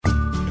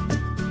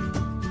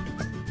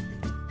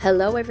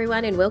Hello,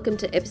 everyone, and welcome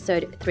to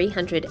episode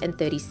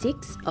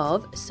 336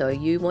 of So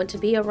You Want to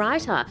Be a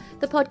Writer,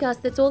 the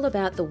podcast that's all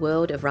about the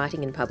world of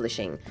writing and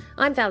publishing.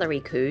 I'm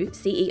Valerie Khoo,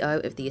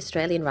 CEO of the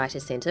Australian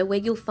Writers Centre, where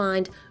you'll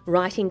find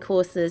writing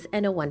courses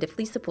and a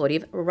wonderfully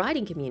supportive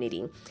writing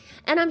community.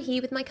 And I'm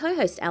here with my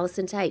co-host,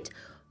 Alison Tate,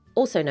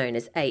 also known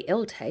as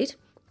A.L. Tate,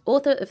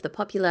 author of the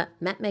popular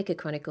Mapmaker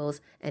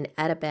Chronicles and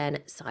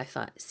Ataban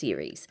Cipher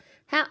series.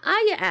 How are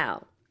you,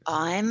 Al?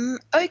 I'm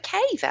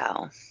okay,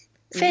 Val.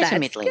 Fair to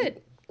middling.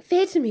 Good.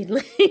 Fair to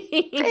middling.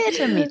 Fair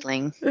to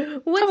middling.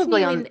 What's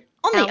Probably new on in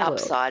the our world?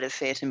 upside of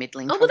fair to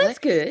middling. Oh, Probably. well, that's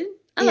good.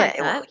 I like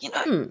that.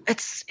 Well,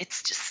 it's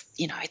just,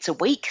 it's a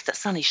week. The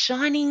sun is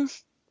shining.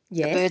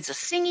 Yes. The birds are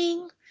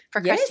singing.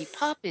 Procrasti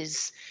Pup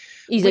is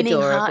He's winning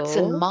adorable. hearts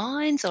and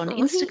minds on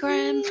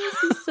Instagram.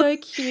 He's so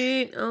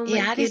cute. Oh, He my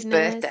had goodness. his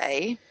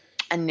birthday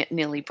and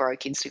nearly broke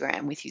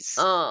Instagram with his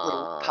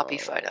little puppy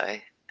photo.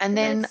 And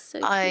then That's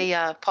so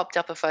I popped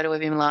up a photo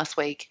of him last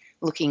week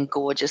looking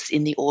gorgeous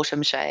in the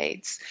autumn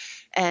shades.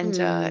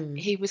 And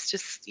he was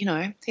just,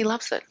 he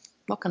loves it.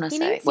 What can I He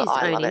say? needs Well,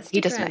 his I own love it.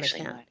 He doesn't Instagram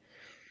actually account.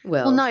 know.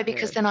 Well, No,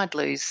 because then I'd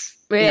lose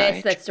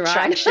Yes, that's right.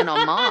 traction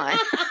on mine.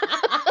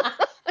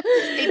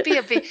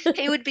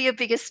 He would be a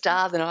bigger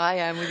star than I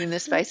am within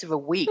the space of a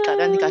week. I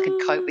don't think I could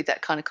cope with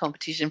that kind of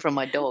competition from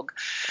my dog.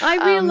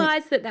 I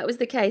realised that was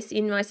the case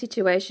in my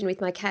situation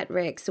with my cat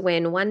Rex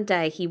when one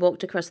day he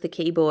walked across the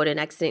keyboard and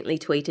accidentally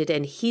tweeted,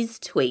 and his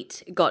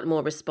tweet got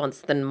more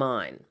response than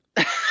mine.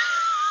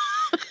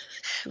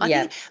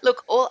 I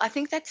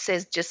think that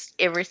says just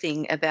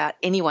everything about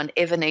anyone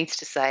ever needs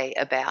to say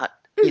about,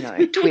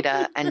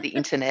 Twitter and the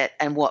internet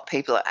and what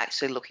people are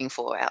actually looking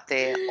for out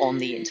there on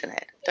the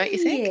internet. Don't you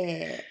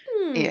think?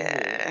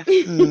 Yeah.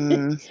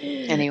 Yeah.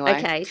 Anyway.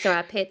 Okay, so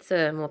our pets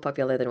are more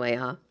popular than we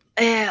are.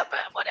 Yeah, but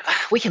whatever.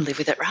 We can live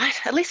with it, right?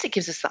 At least it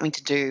gives us something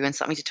to do and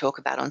something to talk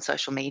about on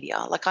social media.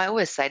 Like I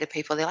always say to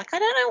people, they're like, I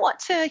don't know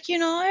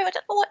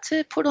what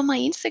to put on my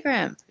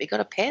Instagram. Have you got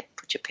a pet?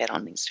 Put your pet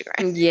on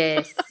Instagram.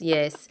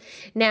 Yes.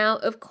 Now,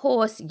 of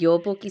course, your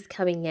book is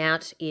coming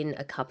out in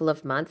a couple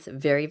of months.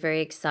 Very,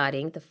 very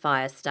exciting, The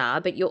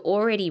Firestar. But you're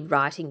already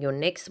writing your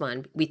next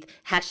one with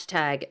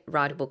hashtag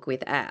Write a Book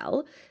with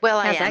Al. Well,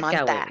 How's I am. that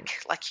I'm going?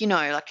 back.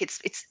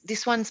 It's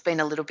this one's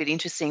been a little bit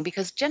interesting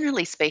because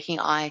generally speaking,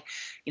 I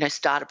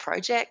start a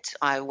project,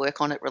 I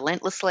work on it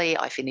relentlessly,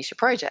 I finish a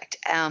project.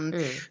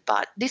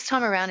 But this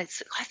time around,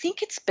 I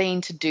think it's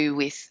been to do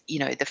with,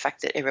 the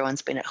fact that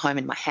everyone's been at home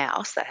in my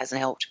house. That hasn't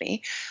helped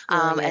me.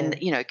 And,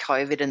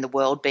 COVID and the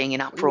world being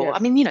in uproar. Yeah. I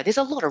mean, there's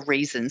a lot of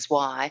reasons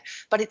why,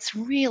 but it's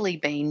really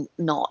been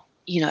not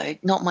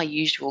my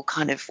usual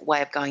kind of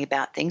way of going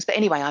about things. But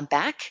anyway, I'm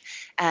back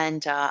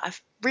and I've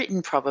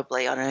written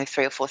probably,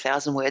 3,000 or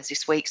 4,000 words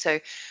this week. So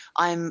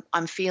I'm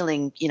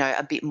feeling,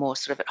 a bit more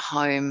sort of at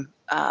home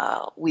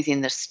within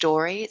the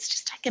story. It's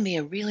just taken me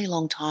a really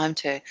long time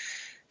to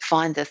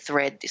find the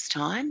thread this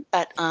time.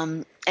 But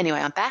anyway,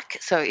 I'm back.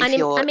 So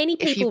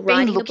if you've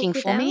been looking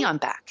for me, I'm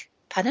back.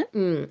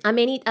 Pardon? Are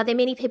there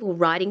many people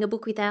writing a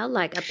book with Al?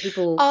 Like, are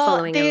people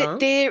following along?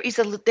 There is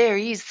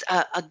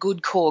a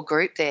good core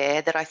group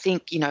there that I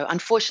think,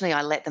 unfortunately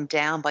I let them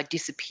down by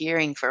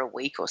disappearing for a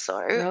week or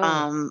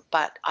so.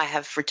 But I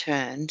have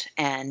returned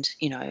and,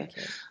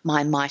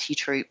 my mighty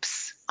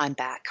troops, I'm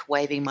back,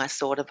 waving my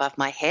sword above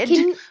my head,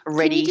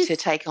 ready to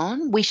take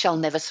on. We shall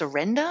never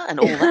surrender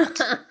and all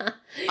that.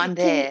 I'm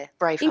there,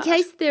 Braveheart. In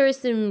case there are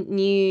some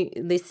new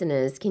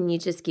listeners, can you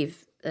just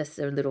give us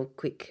a little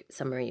quick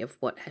summary of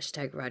what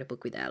hashtag Write a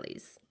Book with Al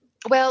is?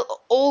 Well,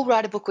 all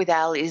Write a Book with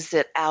Al is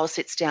that Al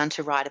sits down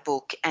to write a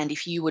book, and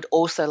if you would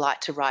also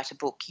like to write a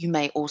book, you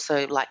may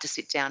also like to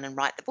sit down and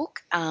write the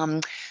book.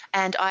 And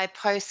I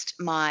post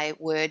my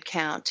word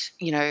count,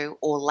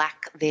 or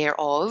lack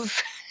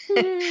thereof.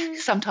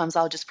 Sometimes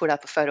I'll just put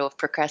up a photo of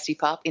Procrasti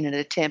Pup in an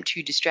attempt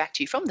to distract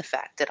you from the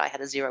fact that I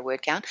had a 0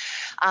 word count.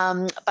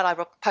 But I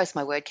post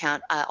my word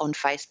count on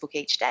Facebook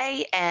each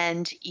day,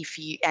 and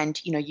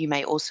you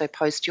may also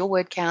post your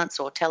word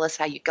counts or tell us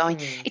how you're going.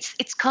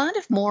 It's kind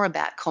of more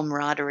about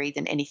camaraderie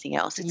than anything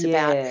else.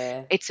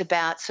 It's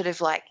about sort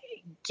of like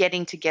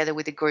getting together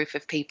with a group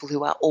of people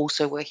who are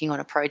also working on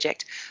a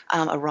project,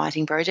 a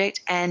writing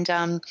project. And,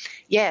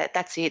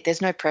 that's it.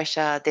 There's no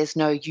pressure. There's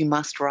no you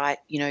must write,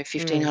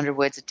 1,500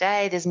 words a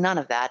day. There's none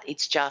of that.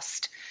 It's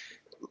just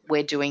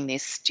we're doing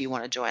this. Do you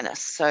want to join us?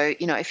 So,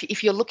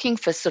 if you're looking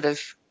for sort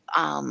of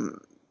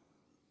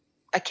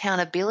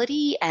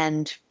accountability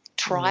and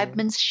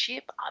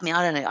tribemanship. I mean,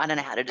 I don't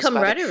know how to describe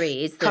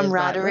camaraderie it. Is the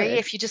right word.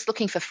 If you're just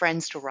looking for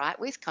friends to write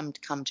with, come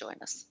join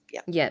us.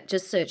 Yeah. Yeah,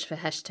 just search for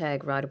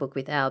hashtag Write a Book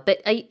with Al.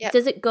 But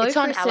does it go? It's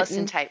for on a certain...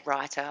 Alison Tate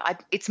Writer.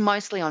 It's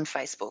mostly on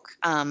Facebook.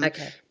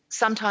 Okay.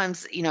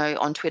 Sometimes,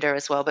 on Twitter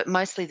as well, but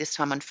mostly this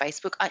time on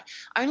Facebook.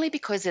 Only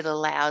because it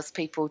allows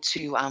people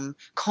to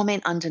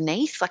comment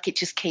underneath. Like it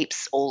just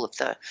keeps all of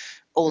the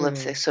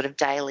sort of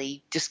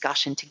daily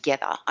discussion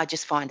together. I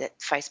just find that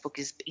Facebook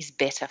is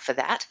better for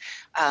that.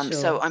 Sure.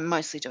 So I'm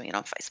mostly doing it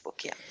on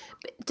Facebook, yeah.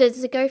 But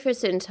does it go for a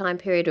certain time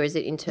period or is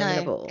it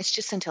interminable? No, it's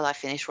just until I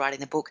finish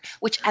writing the book,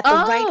 which at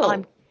the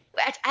rate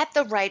At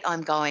the rate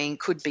I'm going,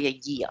 could be a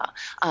year.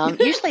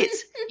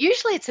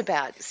 Usually it's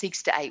about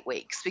 6 to 8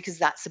 weeks, because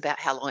that's about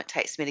how long it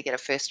takes me to get a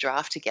first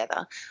draft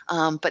together.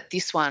 But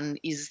this one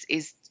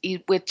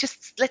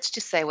let's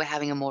just say we're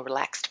having a more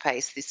relaxed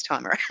pace this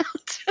time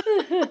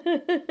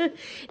around.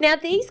 Now,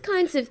 these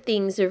kinds of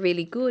things are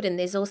really good, and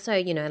there's also,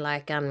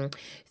 like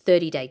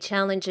 30-day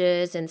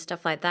challenges and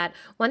stuff like that.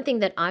 One thing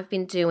that I've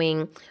been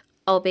doing,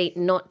 albeit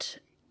not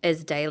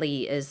as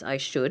daily as I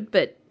should,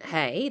 but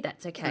hey,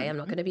 that's okay. I'm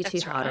not going to be too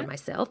hard on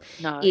myself.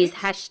 No. Is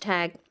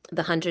hashtag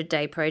the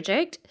 100-day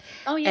project.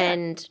 Oh, yeah.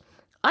 And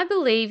I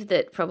believe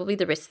that probably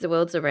the rest of the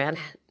world's around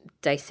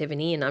day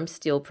 70 and I'm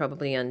still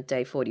probably on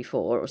day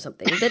 44 or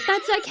something. But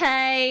that's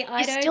okay.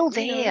 You're still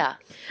there.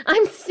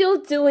 I'm still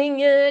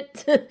doing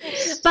it.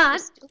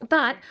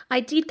 But I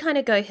did kind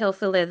of go hell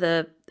for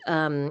leather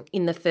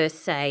in the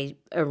first, say,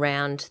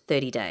 around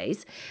 30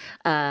 days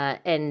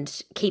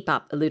and keep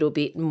up a little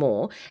bit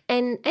more.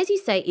 And as you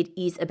say, it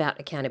is about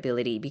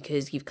accountability,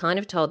 because you've kind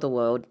of told the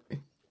world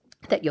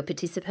that you're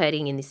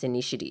participating in this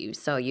initiative.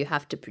 So you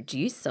have to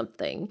produce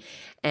something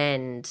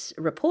and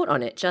report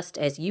on it, just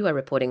as you are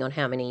reporting on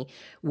how many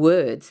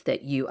words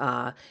that you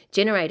are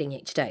generating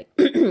each day.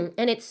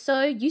 And it's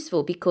so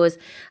useful because,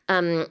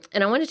 and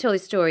I want to tell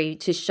this story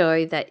to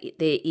show that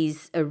there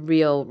is a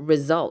real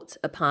result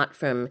apart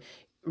from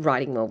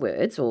writing more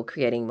words or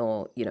creating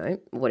more,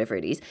 whatever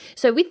it is.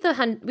 So with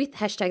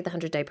hashtag the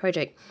 100-day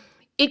project,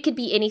 it could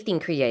be anything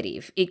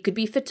creative. It could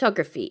be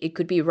photography. It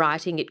could be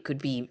writing. It could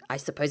be, I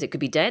suppose, it could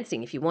be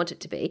dancing if you want it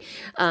to be.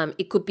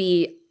 It could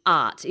be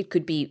art. It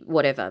could be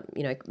whatever,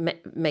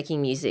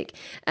 making music.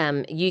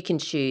 You can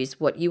choose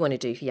what you want to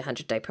do for your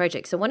 100-day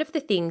project. So one of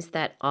the things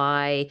that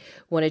I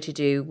wanted to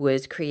do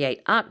was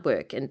create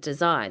artwork and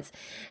designs.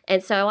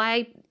 And so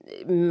I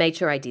made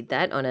sure I did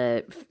that on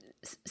a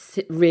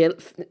real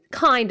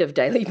kind of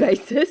daily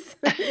basis,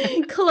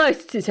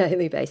 close to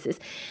daily basis.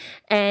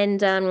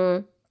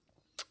 And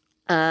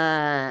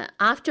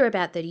after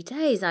about 30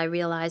 days, I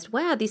realized,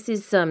 wow, this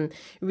is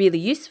really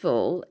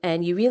useful,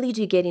 and you really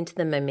do get into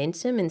the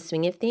momentum and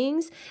swing of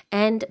things.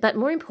 But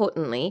more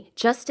importantly,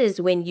 just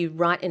as when you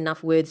write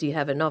enough words, you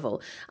have a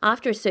novel.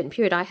 After a certain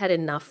period, I had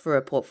enough for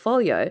a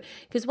portfolio,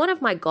 because one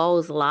of my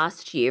goals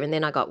last year, and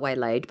then I got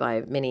waylaid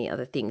by many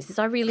other things, is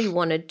I really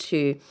wanted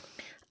to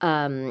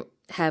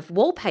have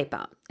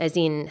wallpaper, as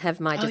in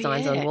have my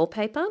designs on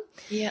wallpaper.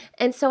 Yeah.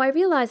 And so I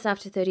realized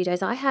after 30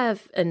 days I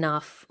have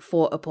enough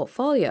for a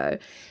portfolio.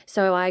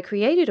 So I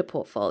created a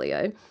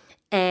portfolio,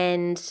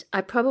 and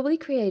I probably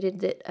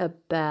created it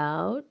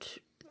about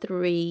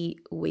 4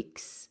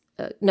 weeks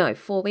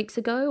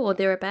ago or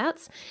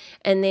thereabouts.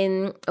 And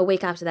then a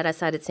week after that I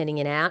started sending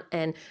it out,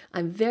 and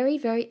I'm very,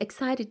 very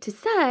excited to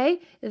say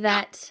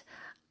that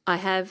I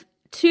have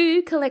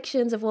 2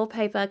 collections of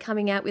wallpaper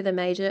coming out with a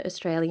major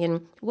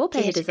Australian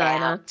wallpaper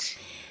designer. Out.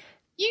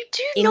 You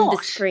do in not.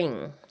 the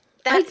spring.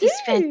 That is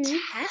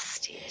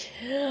fantastic.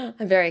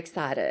 I'm very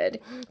excited.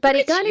 But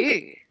it kind of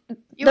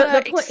you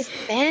are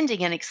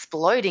expanding and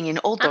exploding in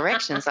all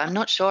directions. I'm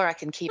not sure I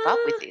can keep up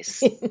with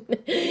this.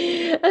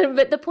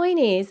 But the point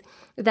is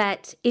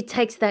that it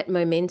takes that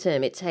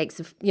momentum. It takes,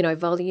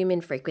 volume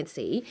and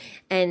frequency.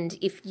 And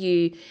if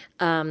you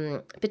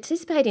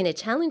participate in a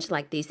challenge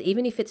like this,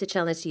 even if it's a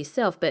challenge to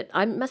yourself, but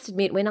I must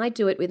admit, when I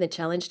do it with a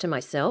challenge to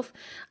myself,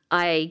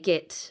 I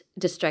get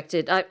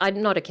distracted.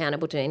 I'm not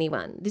accountable to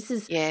anyone. This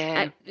is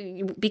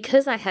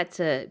because I had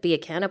to be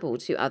accountable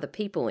to other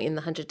people in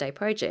the 100-day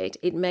project.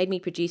 It made me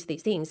produce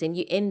these things, and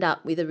you end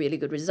up with a really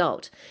good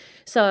result.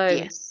 So,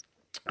 yes.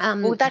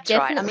 Well, that's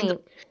definitely. Right.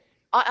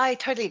 I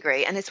totally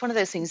agree. And it's one of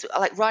those things,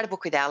 like Write a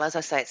Book with Al, as I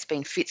say, it's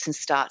been fits and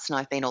starts and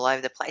I've been all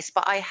over the place.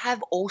 But I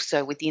have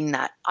also within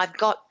that,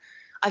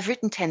 I've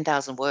written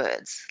 10,000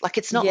 words. Like,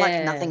 it's not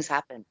like nothing's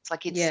happened. It's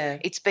like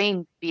it's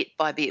been bit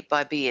by bit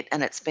by bit,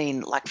 and it's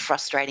been like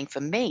frustrating for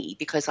me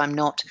because I'm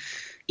not,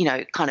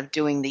 kind of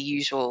doing the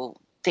usual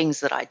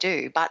things that I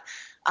do. But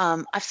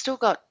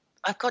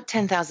I've got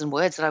 10,000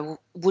 words that I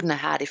wouldn't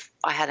have had if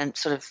I hadn't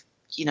sort of,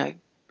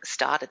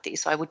 started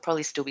this. I would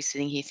probably still be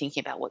sitting here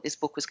thinking about what this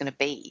book was going to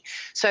be.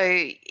 So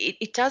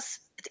it does.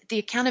 The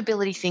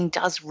accountability thing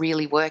does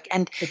really work,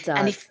 and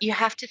if you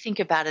have to think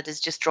about it as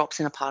just drops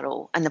in a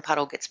puddle, and the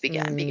puddle gets bigger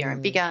and bigger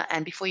and bigger,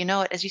 and before you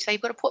know it, as you say,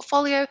 you've got a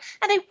portfolio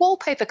and a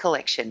wallpaper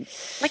collection.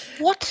 Like,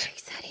 what? Very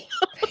exciting.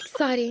 Very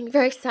exciting.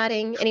 Very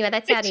exciting. Anyway,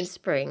 that's out in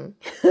spring.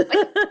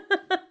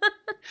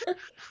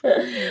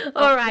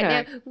 All right.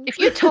 Now, if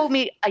you told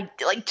me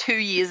like 2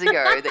 years ago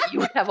that you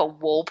would have a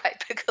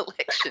wallpaper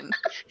collection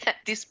at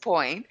this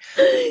point,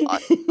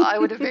 I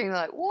would have been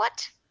like,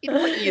 what? In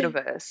what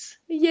universe?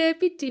 Yeah, a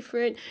bit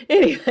different.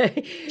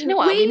 Anyway, you know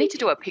what? We need to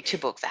do a picture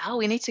book, Val.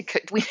 We need to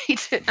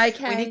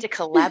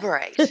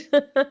collaborate.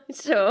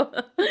 Sure.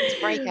 Let's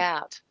break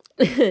out.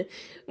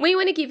 We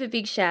want to give a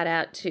big shout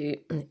out to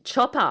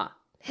Chopper.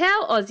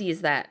 How Aussie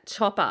is that?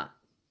 Chopper.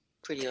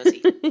 Pretty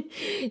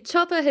Aussie.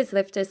 Chopper has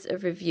left us a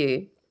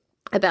review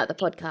about the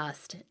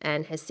podcast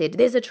and has said,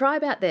 there's a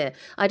tribe out there.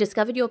 I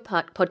discovered your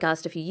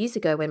podcast a few years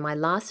ago when my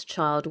last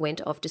child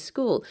went off to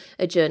school.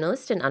 A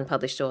journalist and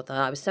unpublished author,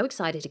 I was so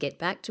excited to get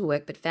back to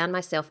work but found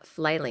myself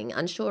flailing,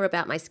 unsure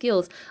about my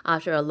skills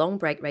after a long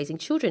break raising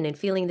children and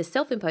feeling the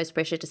self-imposed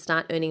pressure to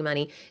start earning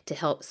money to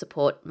help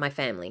support my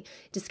family.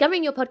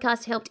 Discovering your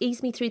podcast helped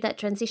ease me through that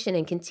transition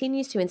and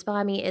continues to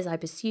inspire me as I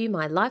pursue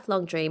my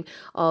lifelong dream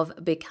of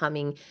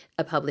becoming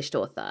a published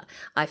author.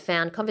 I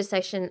found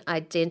conversation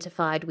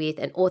identified with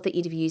an author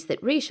interviews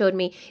that reassured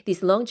me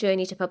this long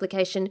journey to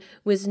publication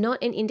was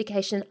not an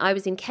indication I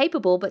was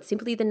incapable, but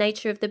simply the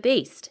nature of the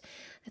beast.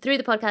 Through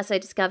the podcast, I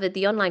discovered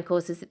the online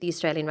courses at the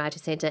Australian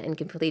Writers' Centre and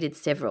completed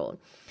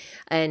several.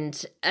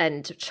 And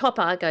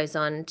Chopper goes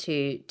on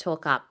to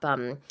talk up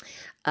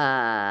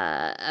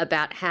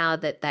about how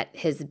that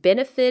has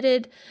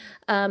benefited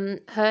her,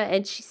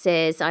 and she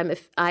says,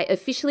 I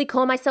officially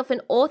call myself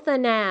an author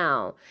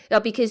now.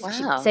 Because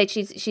she said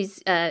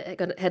she's had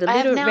a little I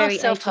have now very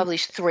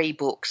self-published 3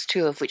 books,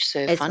 2 of which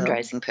serve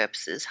fundraising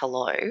purposes.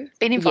 Hello.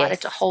 Been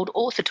invited to hold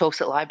author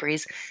talks at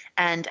libraries,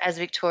 and as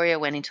Victoria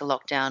went into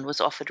lockdown,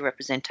 was offered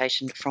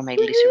representation from a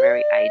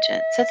literary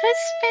agent. So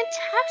that's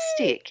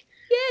fantastic.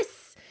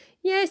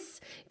 Yes.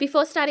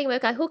 Before starting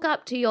work, I hook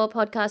up to your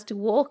podcast to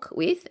walk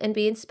with and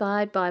be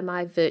inspired by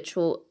my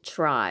virtual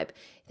tribe.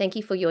 Thank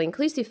you for your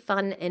inclusive,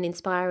 fun and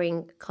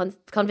inspiring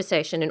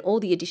conversation and all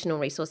the additional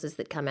resources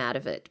that come out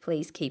of it.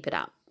 Please keep it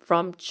up.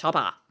 From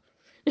Chopper.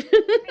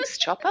 Thanks,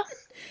 Chopper.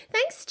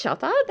 Thanks,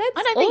 Chopper.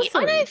 That's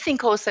awesome. I don't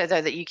think also,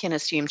 though, that you can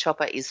assume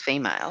Chopper is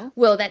female.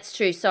 Well, that's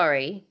true.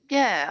 Sorry.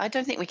 Yeah, I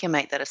don't think we can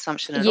make that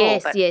assumption at all.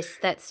 Yes,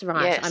 that's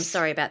right. Yes. I'm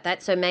sorry about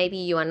that. So maybe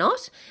you are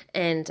not.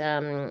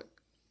 And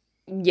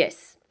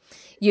yes.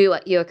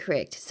 You're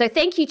correct. So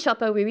thank you,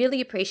 Chopper. We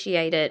really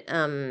appreciate it,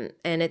 and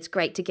it's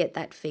great to get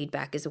that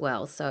feedback as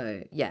well.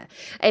 So yeah,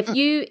 if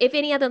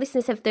any other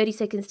listeners have 30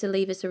 seconds to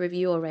leave us a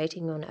review or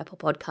rating on Apple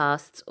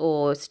Podcasts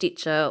or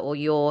Stitcher or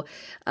your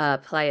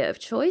player of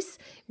choice,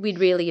 we'd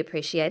really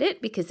appreciate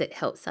it because it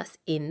helps us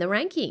in the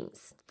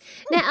rankings.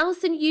 Now,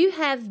 Alison, you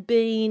have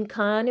been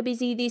kind of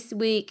busy this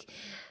week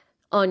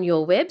on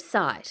your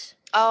website.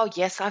 Oh,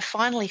 yes, I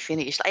finally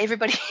finished.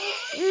 Everybody,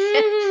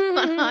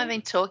 I've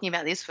been talking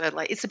about this for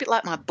it's a bit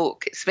like my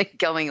book. It's been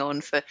going on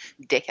for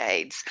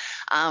decades.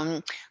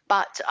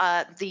 But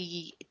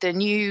the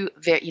new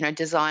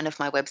design of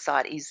my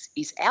website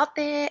is out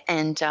there,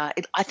 and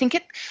I think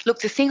the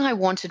thing I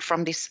wanted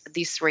from this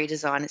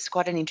redesign, it's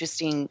quite an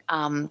interesting.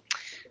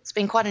 It's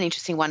been quite an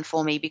interesting one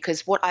for me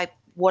because what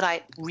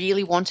I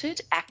really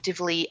wanted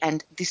actively,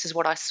 and this is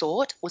what I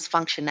sought, was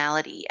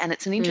functionality. And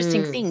it's an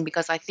interesting thing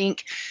because I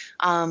think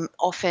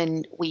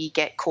often we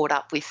get caught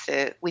up with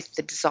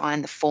the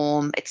design, the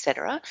form,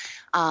 etc.,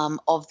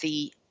 of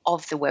the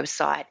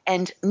website.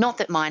 And not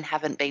that mine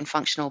haven't been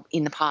functional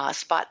in the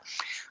past, but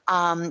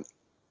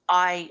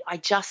I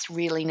just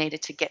really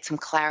needed to get some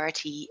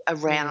clarity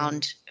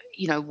around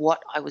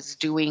what I was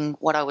doing,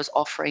 what I was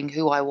offering,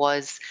 who I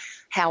was,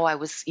 how I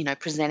was,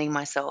 presenting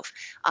myself.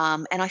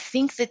 And I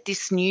think that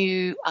this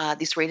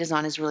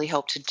redesign has really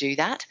helped to do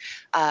that.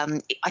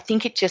 I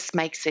think it just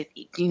makes it,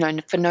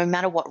 for no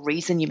matter what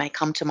reason you may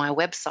come to my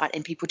website,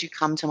 and people do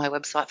come to my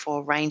website for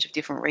a range of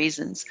different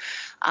reasons,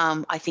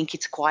 I think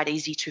it's quite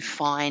easy to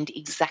find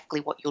exactly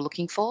what you're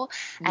looking for.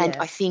 And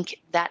I think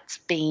that's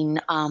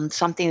been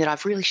something that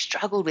I've really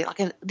struggled with.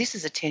 This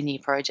is a 10-year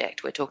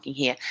project we're talking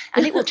here,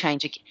 and it will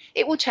change.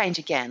 It will change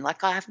again.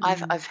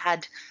 I've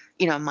had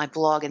my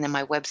blog and then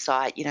my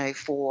website,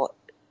 for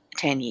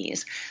 10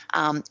 years.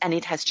 And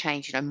it has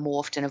changed,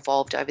 morphed and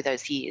evolved over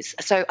those years.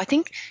 So I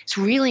think it's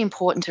really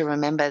important to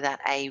remember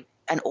that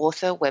an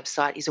author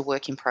website is a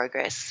work in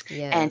progress,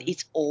 and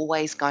it's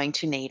always going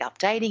to need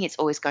updating. It's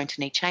always going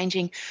to need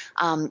changing.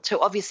 So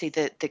obviously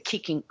the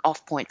kicking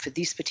off point for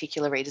this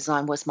particular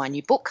redesign was my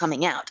new book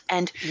coming out.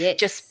 And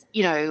just,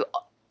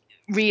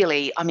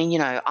 really,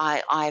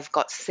 I've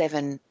got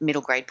 7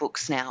 middle grade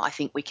books now. I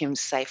think we can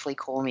safely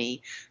call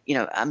me,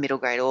 a middle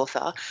grade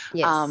author.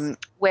 Yes.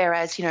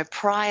 Whereas,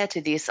 prior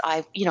to this,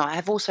 I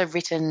have also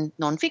written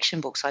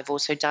nonfiction books. I've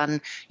also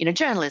done,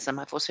 journalism.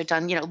 I've also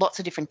done, lots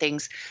of different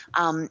things.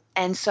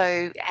 And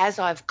so as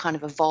I've kind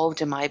of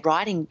evolved and my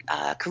writing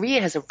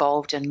career has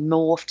evolved and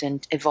morphed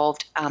and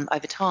evolved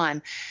over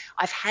time,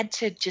 I've had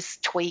to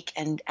just tweak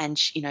and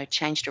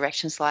change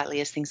direction slightly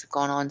as things have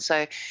gone on.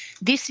 So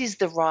this is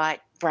the right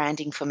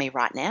branding for me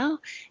right now,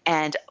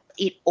 and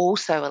it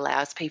also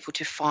allows people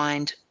to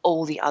find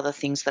all the other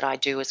things that I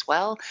do as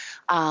well.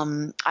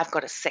 I've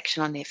got a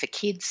section on there for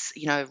kids,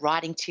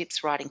 writing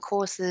tips, writing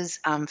courses,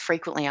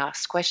 frequently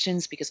asked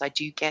questions, because I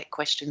do get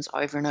questions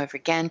over and over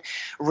again,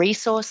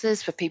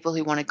 resources for people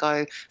who want to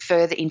go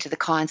further into the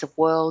kinds of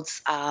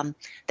worlds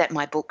that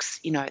my books,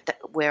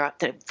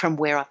 from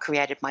where I've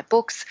created my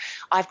books.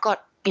 I've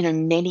got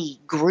many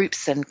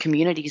groups and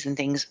communities and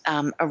things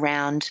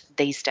around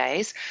these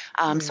days.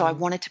 So I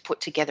wanted to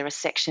put together a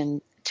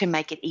section to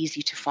make it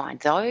easy to find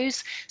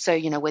those. So,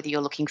 whether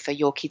you're looking for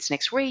your kids'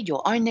 next read,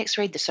 your own next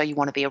read, So You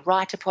Want to Be a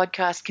Writer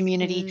podcast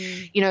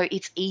community,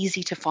 it's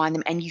easy to find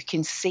them, and you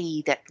can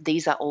see that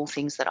these are all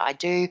things that I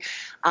do.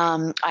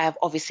 I have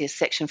obviously a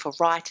section for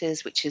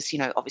writers, which is,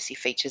 obviously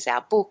features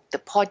our book, the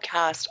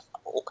podcast,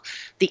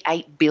 the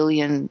 8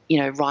 billion,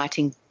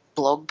 writing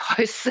blog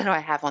posts that I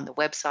have on the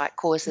website,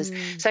 courses.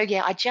 So,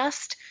 yeah, I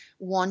just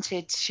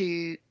wanted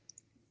to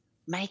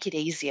make it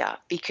easier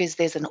because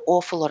there's an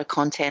awful lot of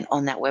content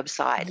on that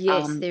website.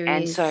 Yes, there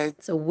and is. So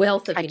it's a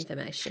wealth of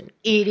information.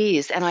 It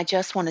is, and I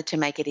just wanted to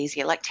make it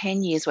easier. Like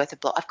 10 years worth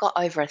of blog. I've got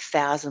over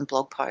 1,000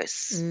 blog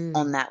posts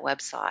on that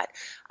website.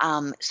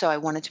 So I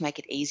wanted to make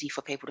it easy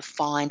for people to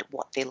find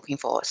what they're looking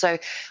for. So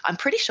I'm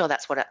pretty sure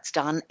that's what it's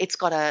done. It's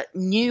got a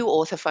new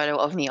author photo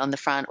of me on the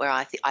front where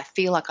I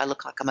feel like I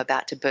look like I'm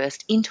about to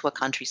burst into a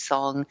country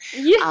song.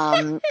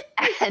 Yeah,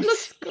 it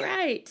looks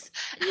great.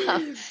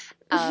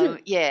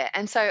 Yeah,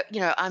 and so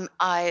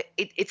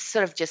it's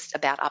sort of just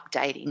about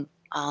updating,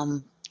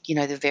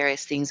 the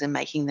various things and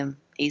making them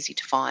easy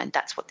to find.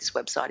 That's what this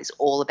website is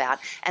all about.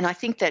 And I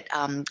think that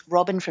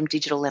Robin from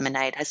Digital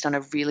Lemonade has done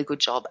a really good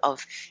job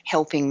of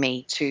helping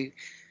me to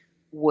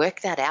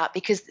work that out,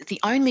 because the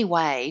only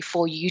way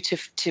for you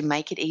to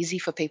make it easy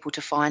for people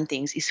to find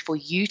things is for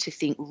you to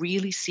think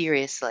really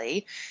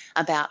seriously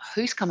about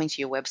who's coming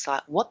to your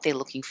website, what they're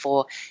looking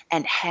for,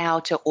 and how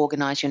to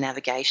organize your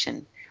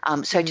navigation.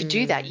 So to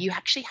do that, you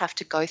actually have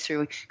to go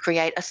through and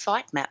create a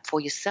site map for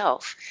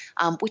yourself,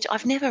 which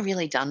I've never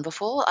really done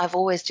before. I've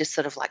always just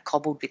sort of like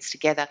cobbled bits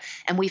together,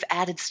 and we've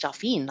added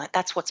stuff in. Like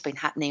that's what's been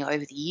happening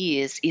over the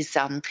years.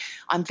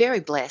 I'm very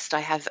blessed. I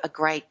have a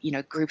great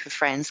group of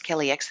friends.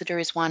 Kelly Exeter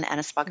is one.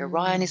 Anna Spugger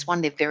Ryan is one.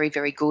 They're very,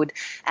 very good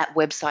at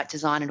website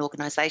design and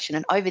organisation.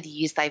 And over the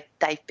years,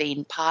 they've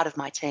been part of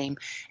my team.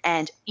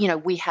 And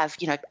we have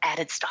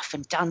added stuff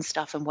and done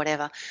stuff and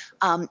whatever.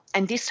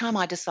 And this time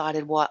I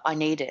decided what I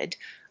needed.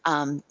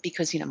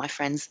 Because my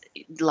friends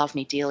love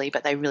me dearly,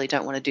 but they really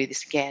don't want to do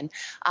this again.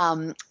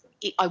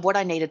 What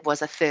I needed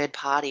was a third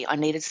party. I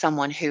needed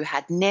someone who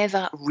had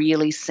never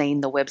really seen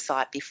the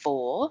website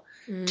before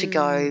to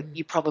go,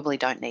 you probably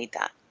don't need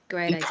that.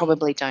 Great you idea.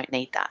 probably don't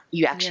need that.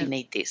 You actually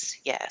need this.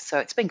 Yeah, so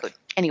it's been good.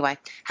 Anyway,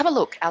 have a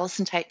look,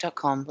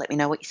 AlisonTate.com. Let me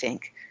know what you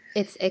think.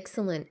 It's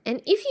excellent.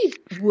 And if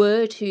you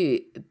were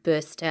to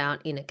burst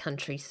out in a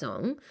country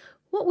song,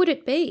 what would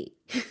it be?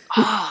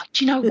 Oh,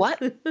 do you know what?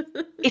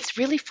 It's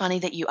really funny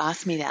that you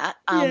asked me that.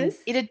 Yes.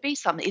 It'd be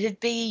something. It'd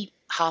be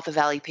Harper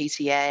Valley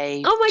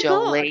PTA, Oh, my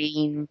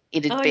Jolene. God.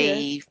 It'd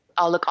be, yes.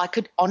 Oh, look, I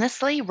could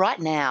honestly, right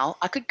now,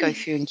 I could go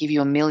through and give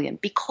you a million,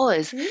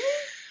 because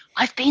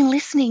I've been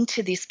listening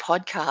to this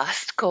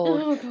podcast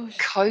called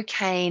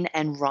Cocaine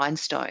and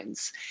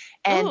Rhinestones.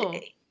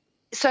 And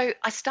so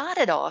I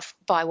started off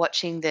by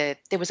watching there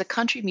was a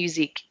country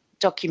music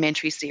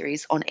documentary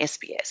series on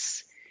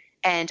SBS.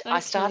 And I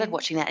started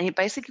watching that, and it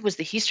basically was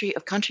the history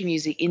of country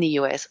music in the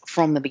US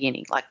from the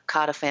beginning, like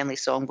Carter Family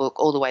Songbook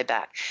all the way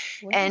back.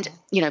 Wow. And,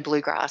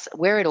 bluegrass,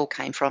 where it all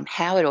came from,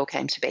 how it all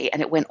came to be,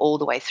 and it went all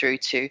the way through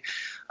to,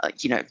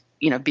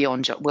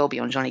 beyond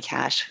Johnny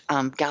Cash.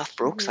 Garth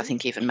Brooks, I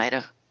think, even made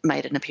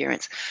an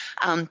appearance.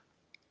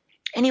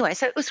 Anyway,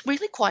 so it was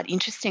really quite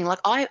interesting. Like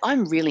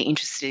I'm really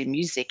interested in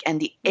music, and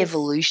the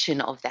evolution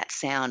of that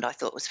sound I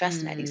thought was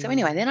fascinating. So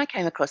anyway, then I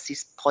came across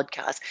this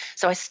podcast.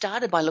 So I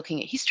started by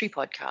looking at history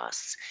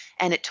podcasts,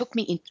 and it took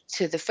me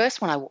into the first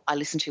one I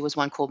listened to was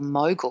one called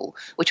Mogul,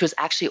 which was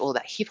actually all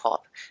about hip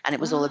hop, and it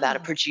was all about a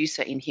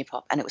producer in hip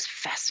hop, and it was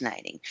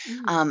fascinating.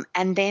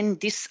 And then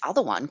this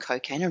other one,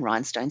 Cocaine and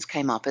Rhinestones,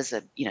 came up as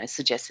a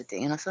suggested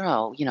thing, and I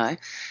thought,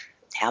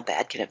 how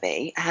bad can it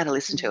be? I had to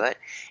listen to it.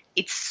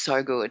 It's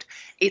so good.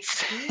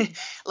 It's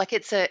like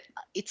it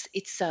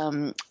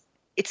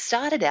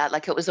started out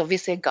like it was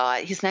obviously a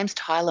guy. His name's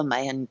Tyler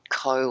Mayan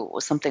Coe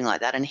or something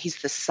like that, and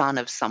he's the son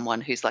of someone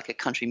who's like a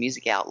country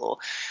music outlaw.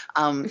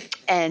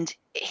 And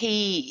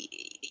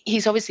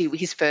he's obviously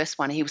his first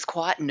one. He was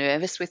quite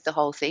nervous with the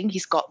whole thing.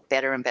 He's got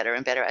better and better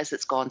and better as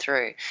it's gone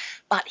through,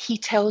 but he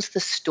tells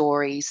the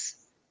stories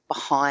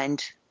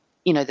behind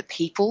the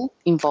people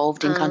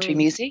involved in country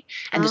music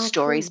and the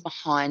stories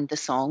behind the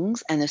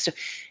songs and the stuff.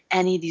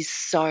 And it is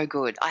so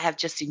good. I have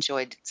just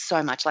enjoyed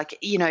so much. Like,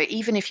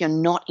 even if you're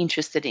not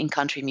interested in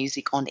country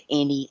music on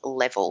any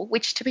level,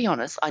 which to be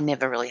honest, I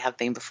never really have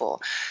been before,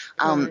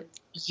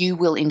 you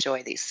will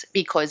enjoy this,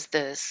 because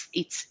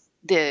it's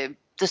the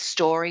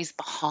stories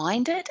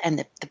behind it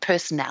and the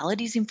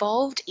personalities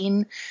involved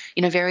in,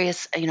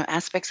 various,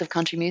 aspects of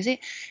country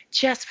music,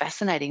 just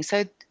fascinating.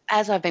 So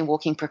as I've been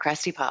walking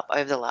Procrastipub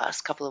over the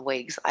last couple of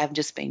weeks, I've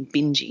just been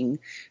binging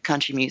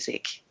country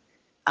music.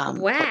 Wow.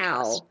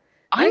 Podcasts.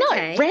 I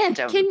know,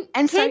 random. Here I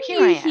am. Can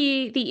you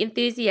hear the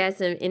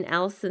enthusiasm in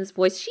Alison's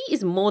voice? She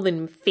is more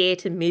than fair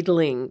to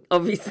middling,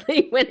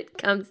 obviously, when it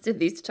comes to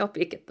this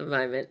topic at the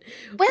moment.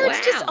 Well,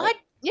 it's just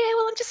Yeah,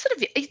 well, I'm just sort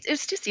of,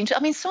 it's just interesting.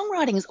 I mean,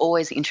 songwriting has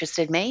always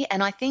interested me.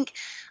 And I think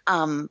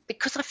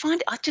because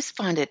I just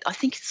find it, I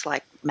think it's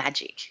like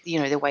magic,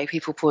 the way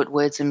people put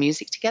words and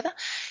music together.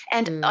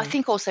 And I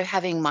think also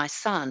having my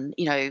son,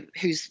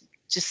 who's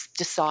just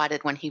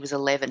decided when he was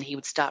 11 he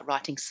would start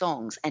writing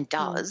songs and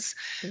does,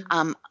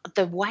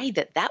 the way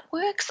that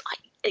works,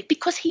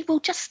 because he will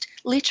just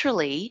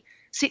literally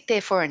sit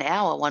there for an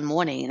hour one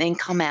morning and then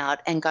come out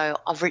and go,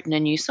 I've written a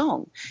new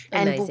song.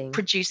 Amazing. And will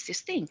produce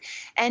this thing.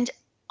 And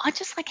I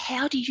just like,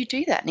 how do you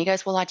do that? And he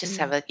goes, well, I just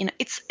have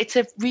it's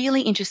a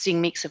really interesting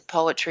mix of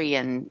poetry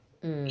and,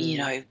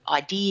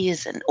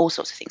 ideas and all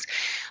sorts of things.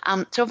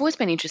 So I've always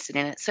been interested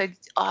in it. So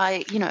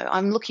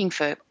I'm looking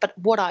for, but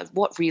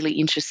what really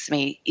interests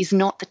me is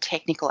not the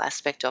technical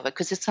aspect of it,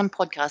 because there's some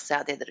podcasts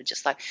out there that are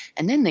just like,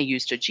 and then they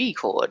used a G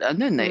chord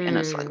and then and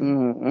it's like,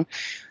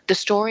 the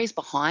stories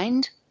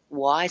behind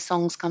why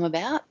songs come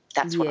about,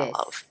 that's what I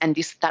love. And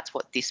that's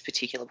what this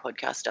particular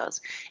podcast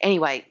does.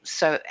 Anyway,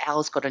 so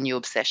Al's got a new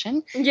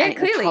obsession. Yeah, and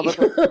clearly.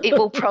 It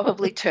will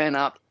probably turn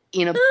up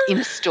in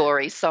a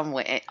story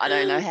somewhere. I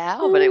don't know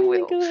how, but it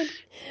will. Oh my God.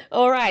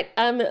 All right.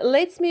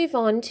 Let's move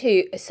on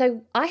to,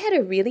 so I had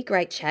a really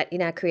great chat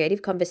in our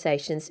Creative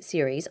Conversations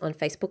series on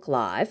Facebook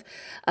Live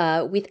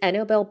with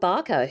Annabelle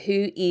Barker,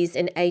 who is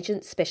an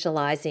agent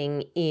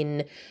specialising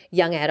in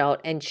young adult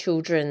and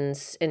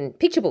children's and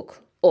picture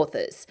book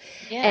authors.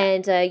 Yeah.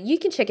 And you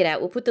can check it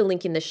out. We'll put the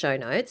link in the show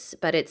notes,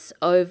 but it's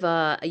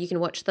over, you can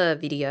watch the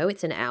video.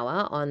 It's an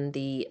hour on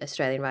the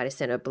Australian Writers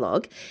Centre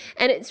blog.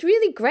 And it's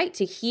really great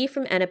to hear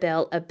from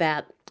Annabelle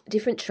about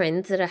different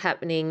trends that are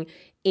happening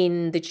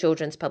in the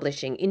children's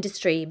publishing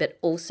industry, but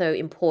also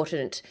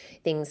important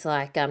things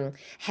like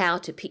how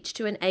to pitch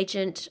to an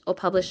agent or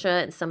publisher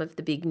and some of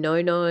the big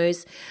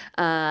no-nos.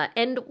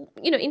 And,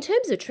 in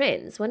terms of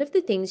trends, one of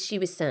the things she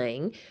was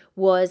saying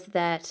was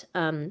that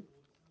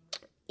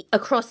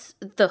across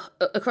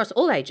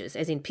all ages,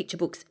 as in picture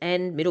books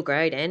and middle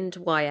grade and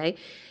YA,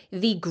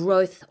 the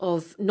growth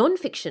of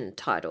non-fiction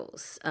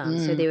titles.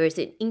 So there is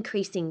an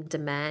increasing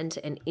demand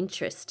and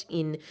interest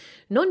in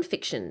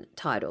non-fiction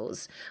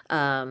titles.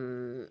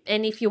 And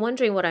if you're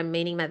wondering what I'm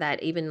meaning by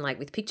that, even like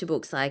with picture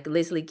books, like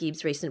Leslie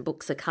Gibbs' recent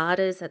book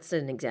Cicadas, that's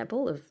an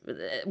example of,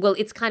 well,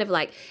 it's kind of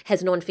like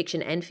has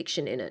non-fiction and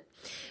fiction in it,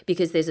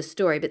 because there's a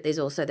story, but there's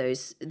also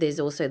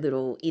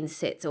little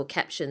insets or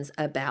captions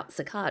about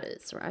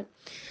cicadas, right?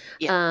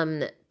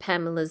 Yeah.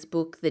 Pamela's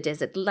book, The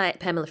Desert Lake,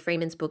 Pamela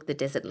Freeman's book, The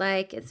Desert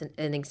Lake, it's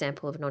an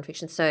example of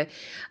nonfiction. So,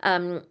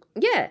 that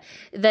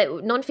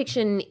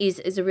nonfiction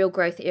is a real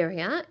growth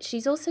area.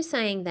 She's also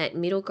saying that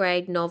middle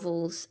grade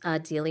novels are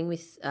dealing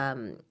with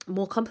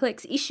more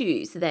complex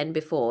issues than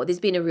before. There's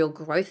been a real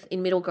growth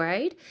in middle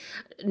grade,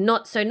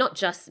 not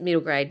just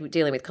middle grade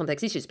dealing with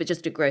complex issues, but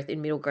just a growth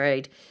in middle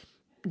grade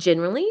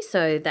generally,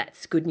 so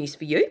that's good news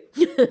for you.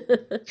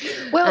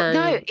 Well,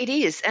 no, it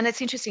is. And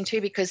it's interesting too,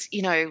 because,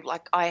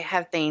 like I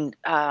have been,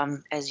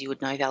 as you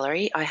would know,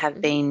 Valerie, I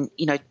have been,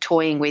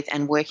 toying with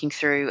and working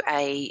through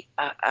an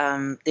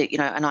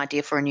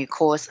idea for a new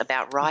course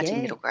about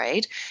writing middle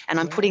grade.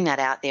 And I'm putting that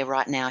out there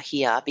right now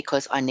here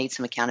because I need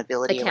some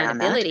accountability around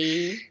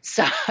that.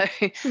 So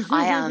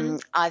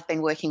I've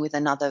been working with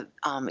another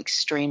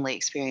extremely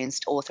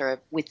experienced author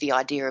with the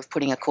idea of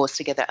putting a course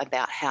together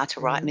about how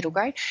to write middle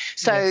grade.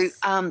 So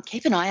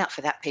keep an eye out for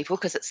that, people,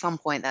 because at some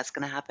point that's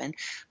going to happen.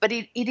 But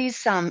it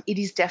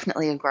is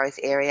definitely a growth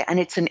area,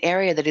 and it's an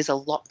area that is a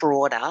lot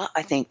broader,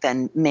 I think,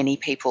 than many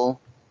people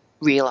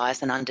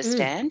realise and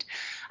understand.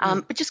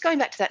 But just going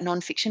back to that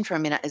nonfiction for a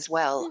minute as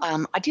well,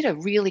 I did a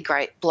really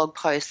great blog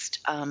post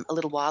a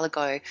little while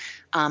ago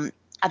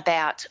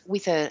about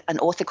with an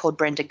author called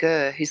Brenda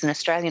Gurr, who's an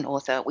Australian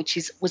author,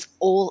 was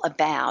all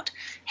about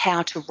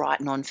how to write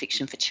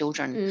nonfiction for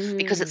children,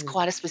 because it's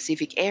quite a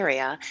specific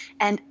area.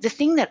 And the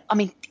thing that, I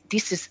mean,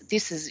 this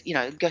is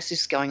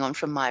just going on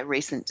from my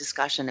recent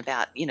discussion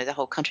about, the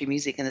whole country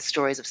music and the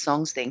stories of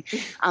songs thing.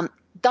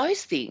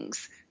 Those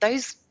things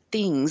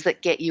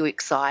that get you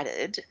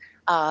excited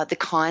are the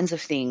kinds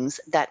of things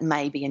that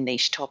may be a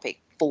niche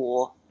topic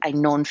for a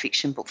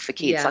non-fiction book for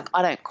kids. Like,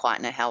 I don't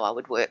quite know how I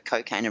would work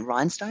Cocaine and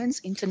Rhinestones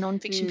into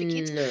non-fiction for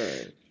kids. No.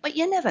 But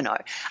you never know.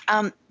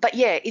 But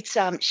yeah, it's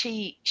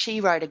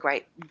she wrote a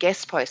great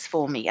guest post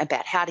for me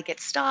about how to get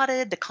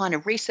started, the kind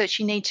of research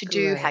you need to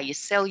do, how you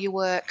sell your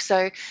work.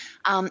 So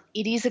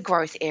it is a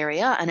growth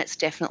area, and it's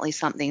definitely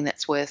something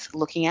that's worth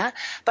looking at.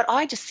 But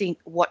I just think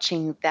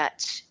watching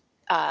that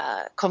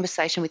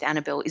conversation with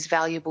Annabelle is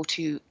valuable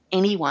to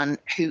anyone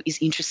who is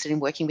interested in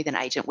working with an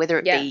agent, whether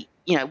it be,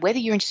 whether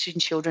you're interested in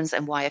children's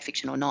and YA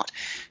fiction or not,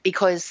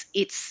 because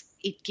it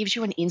gives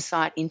you an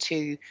insight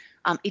into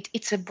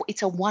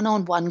it's a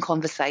one-on-one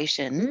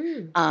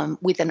conversation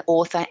with an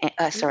author,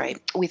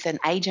 with an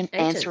agent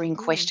answering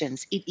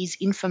questions. It is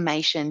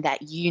information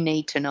that you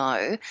need to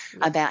know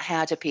about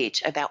how to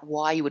pitch, about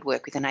why you would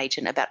work with an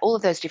agent, about all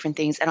of those different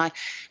things. And I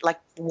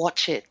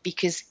watch it,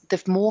 because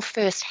the more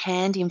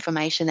first-hand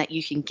information that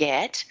you can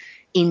get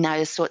in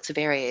those sorts of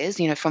areas,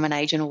 from an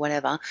agent or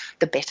whatever,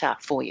 the better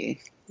for you.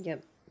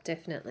 Yep.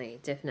 Definitely,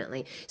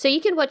 definitely. So you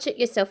can watch it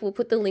yourself. We'll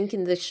put the link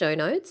in the show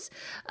notes,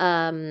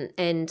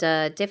 and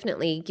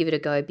definitely give it a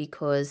go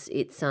because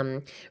it's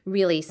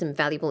really some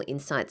valuable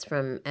insights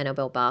from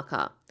Annabelle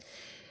Barker.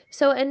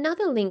 So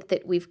another link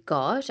that we've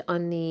got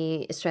on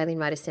the Australian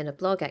Writer Centre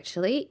blog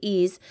actually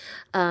is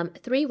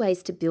 3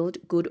 ways to build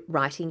good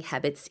writing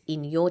habits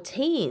in your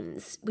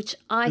teens, which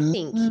I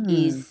think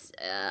is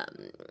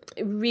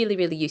really,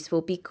 really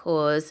useful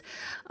because,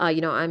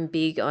 I'm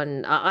big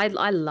on, I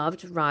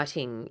loved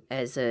writing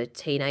as a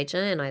teenager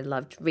and I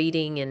loved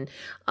reading, and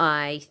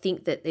I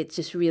think that it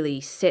just really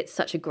sets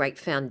such a great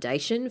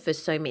foundation for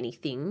so many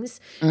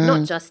things,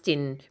 not just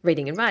in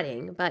reading and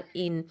writing, but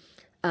in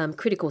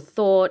critical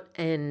thought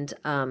and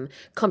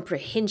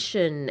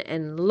comprehension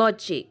and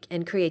logic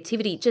and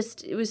creativity.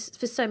 It was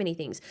for so many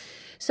things.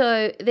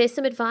 So there's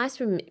some advice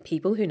from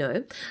people who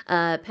know.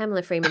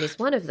 Pamela Freeman is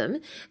one of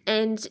them,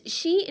 and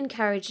she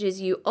encourages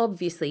you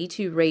obviously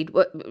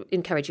to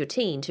encourage your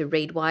teen to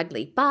read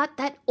widely, but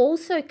that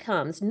also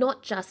comes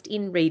not just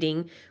in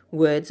reading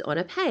words on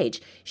a page.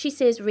 She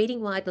says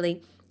reading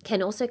widely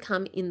can also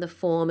come in the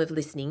form of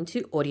listening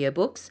to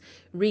audiobooks,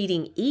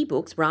 reading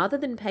ebooks rather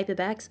than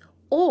paperbacks,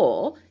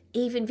 or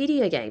even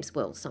video games,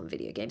 well, some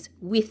video games,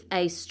 with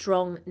a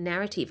strong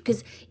narrative,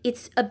 because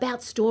it's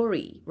about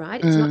story,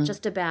 right? It's not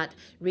just about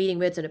reading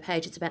words on a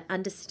page. It's about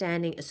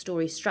understanding a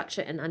story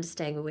structure and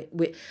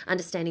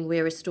understanding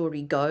where a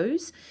story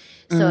goes.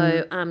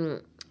 So,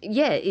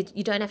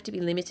 you don't have to be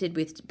limited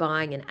with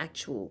buying an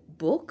actual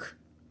book.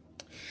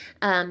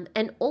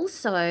 And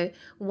also,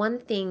 one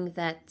thing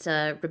that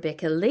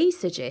Rebecca Lee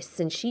suggests,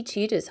 and she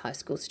tutors high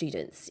school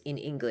students in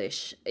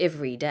English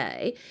every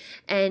day,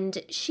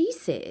 and she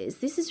says,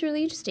 this is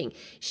really interesting,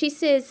 she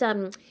says,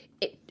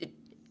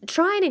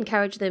 try and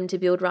encourage them to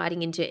build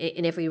writing into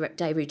an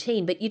everyday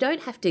routine, but you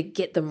don't have to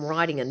get them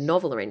writing a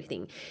novel or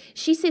anything.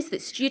 She says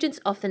that students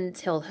often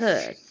tell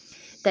her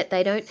that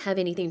they don't have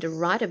anything to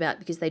write about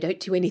because they don't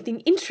do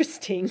anything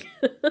interesting.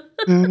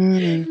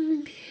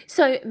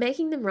 So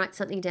making them write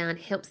something down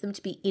helps them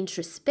to be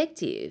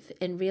introspective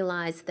and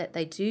realise that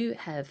they do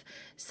have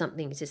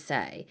something to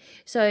say.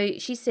 So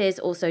she says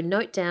also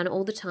note down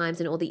all the times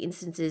and all the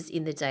instances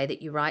in the day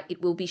that you write.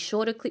 It will be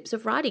shorter clips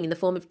of writing in the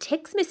form of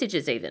text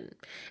messages even,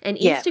 and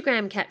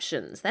Instagram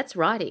captions, that's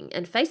writing,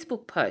 and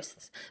Facebook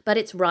posts, but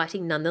it's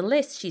writing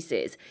nonetheless, she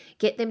says.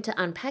 Get them to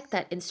unpack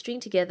that and string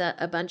together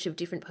a bunch of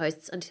different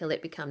posts until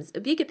it becomes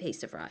a bigger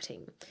piece of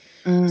writing.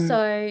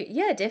 So,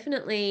 yeah,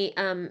 definitely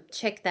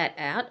check that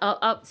out.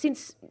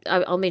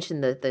 I'll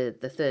mention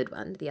the third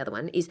one, the other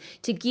one, is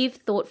to give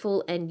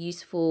thoughtful and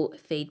useful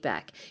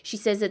feedback. She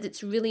says that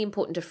it's really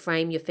important to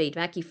frame your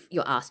feedback if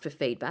you're asked for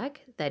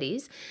feedback, that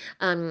is.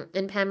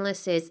 And Pamela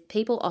says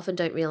people often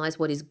don't realise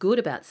what is good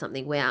about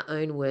something. We're our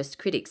own worst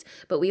critics,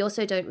 but we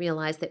also don't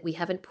realise that we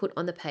haven't put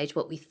on the page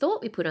what we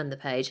thought we put on the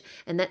page,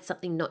 and that's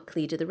something not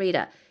clear to the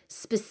reader.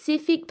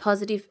 Specific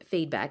positive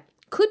feedback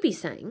could be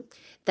saying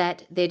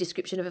that their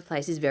description of a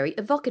place is very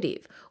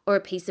evocative, or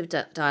a piece of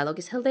dialogue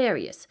is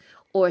hilarious,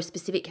 or a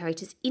specific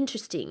character is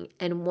interesting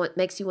and what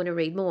makes you want to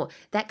read more.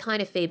 That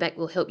kind of feedback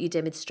will help you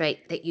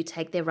demonstrate that you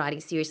take their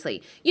writing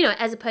seriously.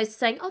 As opposed to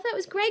saying, oh, that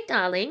was great,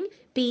 darling.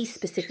 Be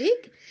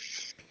specific.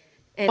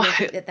 And I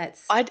think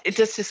that's... It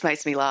just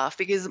makes me laugh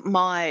because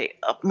my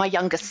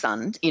youngest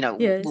son,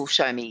 will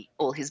show me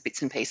all his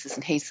bits and pieces,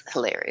 and he's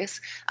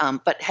hilarious,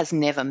 but has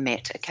never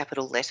met a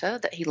capital letter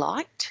that he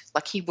liked.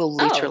 Like he will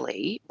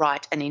literally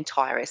write an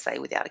entire essay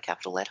without a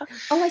capital letter.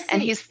 Oh, I see.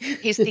 And his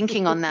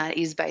thinking on that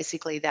is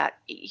basically that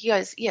he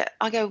goes,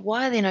 I go,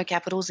 why are there no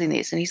capitals in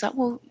this? And he's like,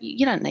 well,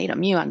 you don't need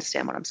them. You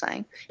understand what I'm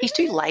saying. He's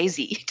too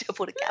lazy to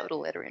put a capital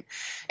letter in.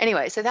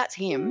 Anyway, so that's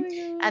him.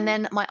 And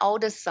then my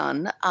oldest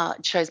son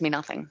shows me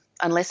nothing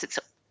unless it's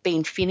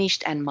been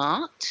finished and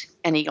marked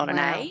and he got an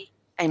A,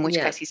 in which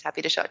case he's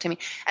happy to show it to me.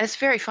 And it's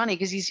very funny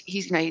because he's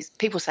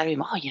people say to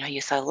him, oh,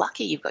 you're so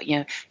lucky. You've got,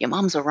 your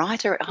mum's a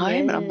writer at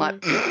home. And I'm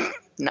like,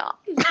 no.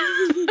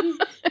 The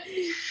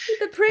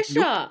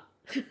pressure.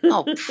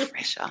 Oh,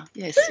 pressure.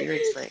 Yeah,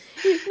 seriously.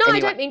 No, anyway. I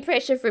don't mean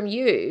pressure from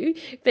you,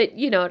 but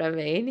you know what I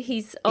mean.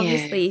 He's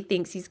obviously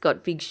thinks he's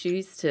got big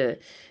shoes to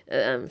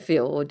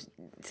fill or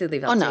to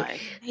live up to. Oh, no.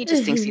 He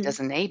just thinks he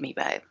doesn't need me,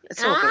 babe.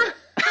 It's all good.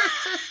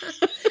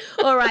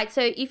 All right,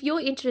 so if you're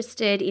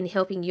interested in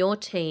helping your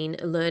teen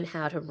learn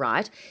how to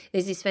write,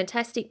 there's this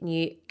fantastic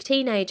new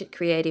Teenage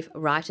Creative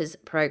Writers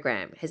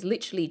program. It has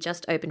literally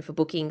just opened for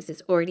bookings.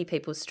 There's already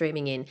people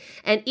streaming in.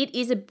 And it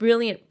is a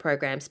brilliant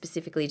program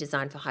specifically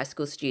designed for high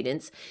school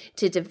students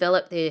to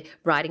develop their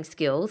writing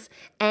skills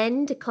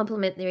and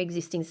complement their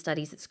existing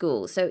studies at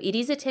school. So it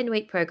is a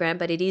 10-week program,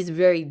 but it is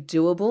very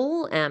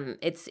doable.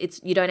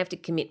 It's you don't have to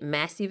commit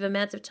massive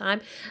amounts of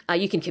time.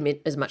 You can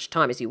commit as much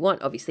time as you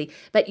want, obviously,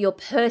 but your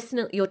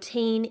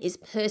teen is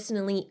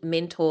personally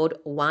mentored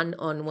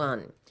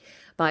one-on-one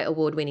by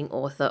award-winning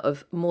author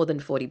of more than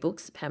 40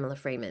 books, Pamela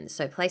Freeman.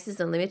 So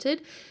places are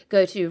limited.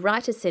 Go to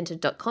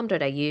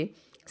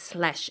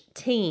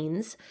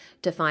writerscentre.com.au/teens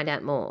to find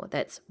out more.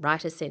 That's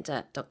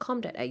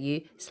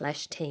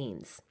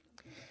writerscentre.com.au/teens.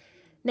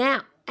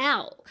 Now,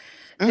 Al,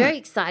 very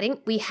exciting.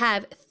 We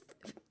have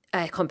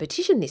a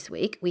competition this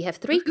week. We have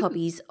 3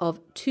 copies of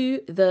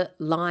To the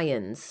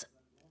Lions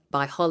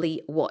by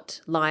Holly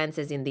Watt. Lions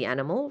as in the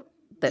animal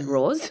that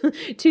roars.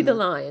 To the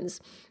Lions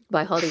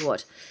by Holly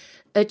Watt.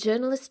 A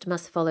journalist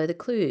must follow the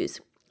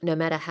clues, no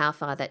matter how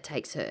far that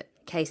takes her.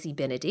 Casey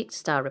Benedict,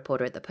 star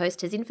reporter at The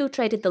Post, has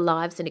infiltrated the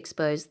lives and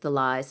exposed the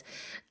lies.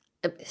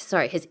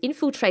 Has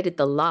infiltrated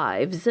the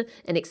lives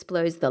and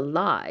exposed the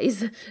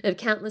lies of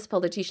countless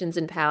politicians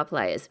and power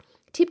players.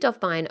 Tipped off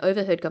by an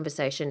overheard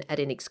conversation at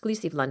an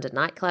exclusive London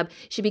nightclub,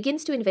 she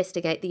begins to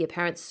investigate the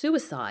apparent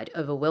suicide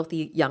of a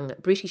wealthy young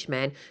British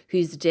man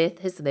whose death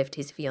has left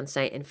his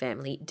fiancée and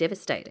family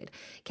devastated.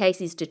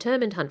 Casey's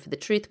determined hunt for the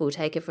truth will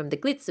take her from the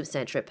glitz of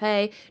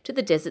Saint-Tropez to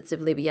the deserts of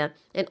Libya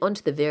and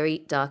onto the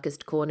very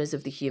darkest corners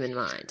of the human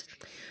mind.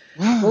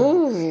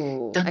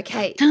 Ooh,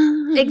 okay.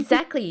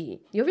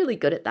 Exactly. You're really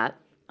good at that.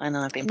 I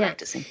know, I've been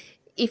practicing.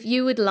 If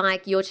you would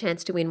like your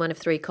chance to win one of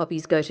 3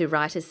 copies, go to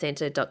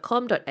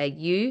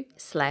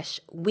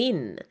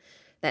writerscentre.com.au/win.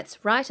 That's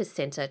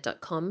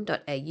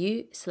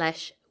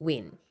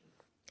writerscentre.com.au/win.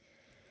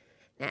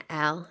 Now,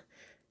 Al,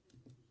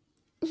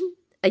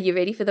 are you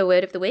ready for the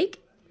word of the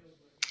week?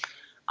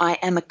 I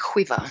am a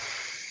quiver.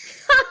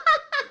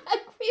 A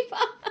quiver.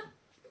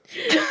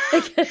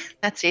 Okay.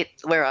 That's it.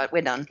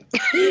 We're done.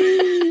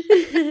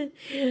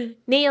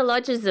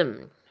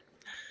 Neologism.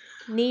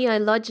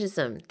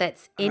 Neologism.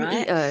 That's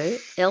Neologism.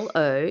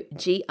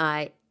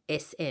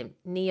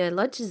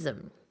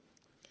 Neologism.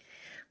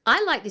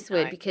 I like this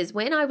word because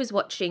when I was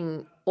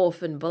watching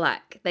Orphan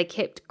Black, they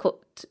kept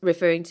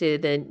referring to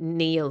the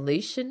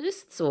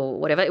Neolutionists or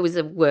whatever. It was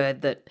a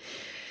word that,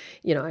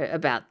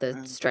 about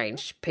the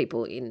strange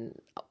people in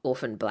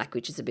Orphan Black,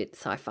 which is a bit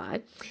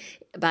sci-fi.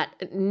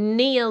 But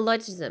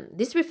neologism,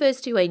 this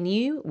refers to a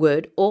new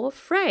word or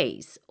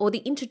phrase or the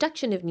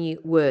introduction of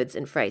new words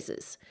and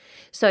phrases.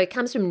 So it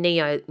comes from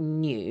neo,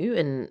 new,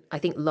 and I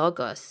think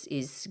logos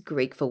is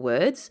Greek for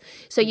words.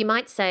 So you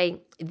might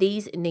say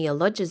these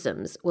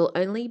neologisms will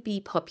only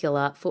be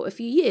popular for a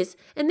few years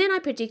and then I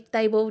predict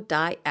they will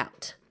die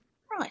out.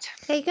 Right.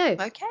 There you go.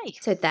 Okay.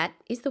 So that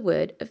is the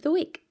word of the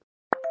week.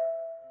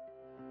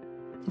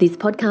 This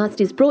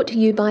podcast is brought to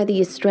you by the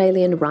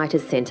Australian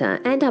Writers' Centre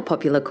and our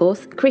popular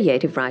course,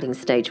 Creative Writing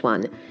Stage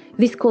 1.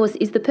 This course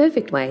is the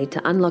perfect way to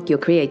unlock your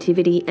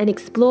creativity and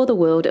explore the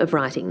world of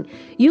writing.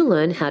 You'll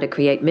learn how to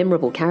create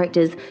memorable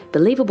characters,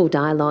 believable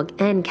dialogue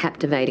and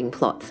captivating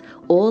plots,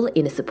 all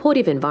in a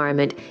supportive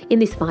environment in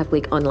this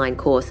 5-week online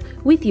course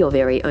with your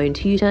very own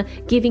tutor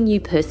giving you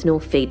personal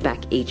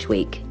feedback each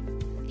week.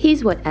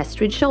 Here's what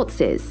Astrid Schultz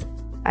says.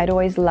 I'd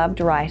always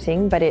loved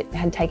writing, but it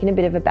had taken a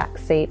bit of a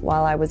backseat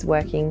while I was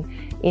working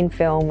in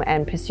film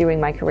and pursuing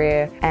my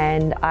career.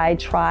 And I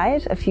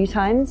tried a few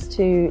times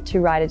to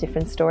write a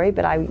different story,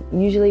 but I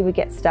usually would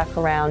get stuck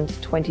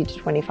around 20 to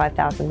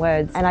 25,000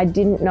 words. And I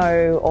didn't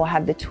know or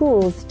have the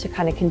tools to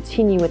kind of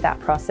continue with that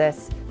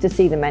process to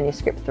see the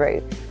manuscript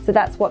through. So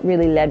that's what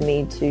really led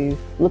me to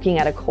looking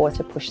at a course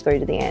to push through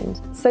to the end.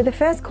 So the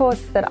first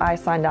course that I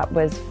signed up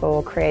was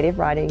for Creative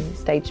Writing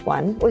Stage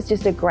 1. It was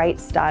just a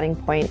great starting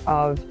point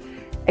of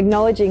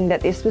acknowledging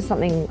that this was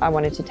something I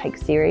wanted to take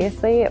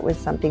seriously. It was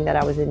something that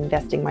I was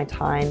investing my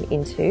time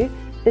into.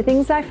 The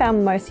things I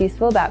found most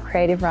useful about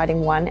Creative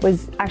Writing 1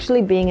 was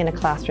actually being in a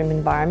classroom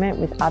environment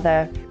with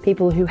other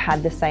people who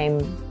had the same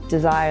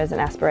desires and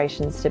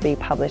aspirations to be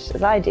published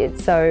as I did.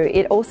 So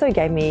it also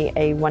gave me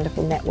a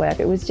wonderful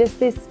network. It was just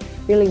this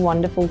really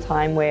wonderful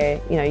time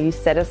where, you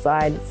set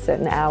aside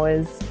certain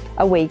hours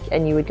a week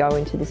and you would go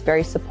into this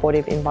very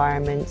supportive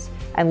environment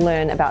and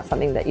learn about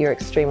something that you're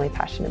extremely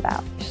passionate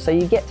about. So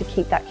you get to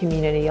keep that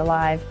community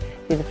alive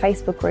through the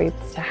Facebook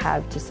groups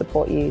to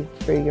support you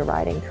through your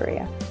writing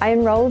career. I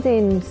enrolled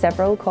in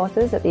several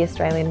courses at the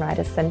Australian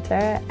Writers'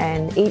 Centre,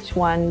 and each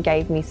one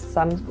gave me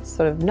some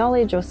sort of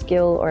knowledge or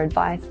skill or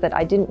advice that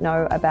I didn't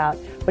know about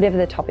whatever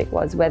the topic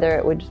was, whether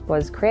it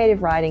was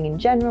creative writing in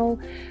general,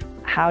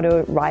 how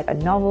to write a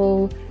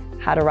novel,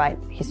 how to write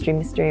history,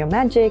 mystery or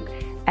magic.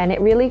 And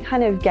it really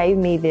kind of gave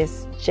me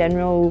this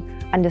general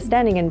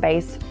understanding and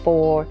base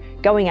for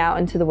going out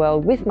into the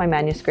world with my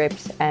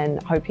manuscripts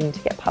and hoping to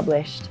get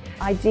published.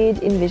 I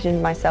did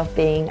envision myself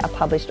being a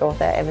published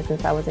author ever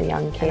since I was a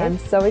young kid. I'm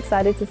so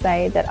excited to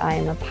say that I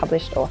am a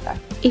published author.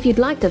 If you'd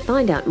like to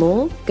find out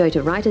more, go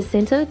to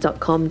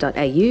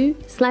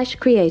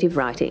writerscentre.com.au/creative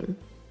writing.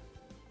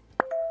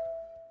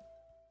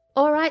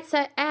 All right,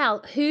 so Al,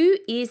 who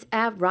is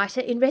our writer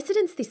in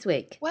residence this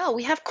week? Well,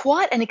 we have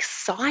quite an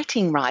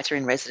exciting writer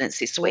in residence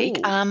this week.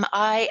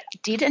 I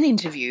did an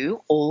interview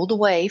all the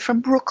way from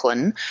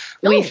Brooklyn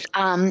with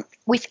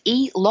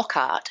E.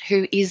 Lockhart,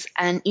 who is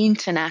an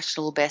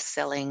international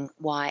best-selling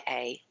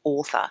YA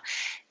author.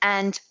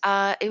 And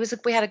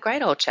we had a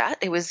great old chat.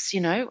 It was,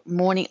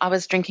 morning. I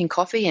was drinking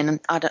coffee, and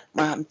I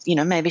don't,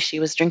 maybe she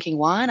was drinking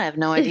wine. I have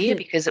no idea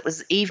because it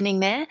was evening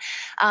there.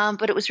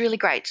 But it was really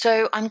great.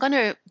 So I'm going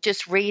to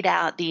just read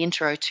out the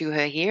intro to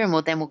her here, and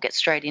then we'll get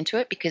straight into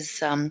it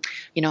because, I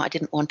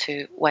didn't want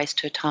to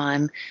waste her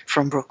time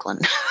from Brooklyn.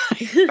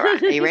 All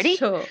right, are you ready?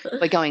 Sure.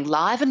 We're going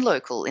live and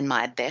local in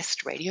my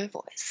best radio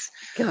voice.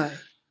 Go.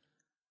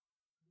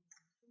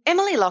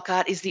 Emily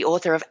Lockhart is the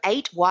author of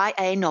 8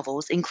 YA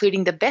novels,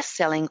 including the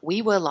best-selling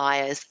We Were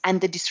Liars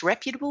and The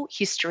Disreputable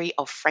History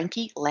of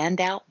Frankie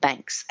Landau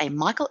Banks, a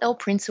Michael L.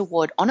 Prince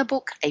Award Honour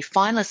Book, a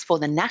finalist for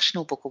the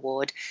National Book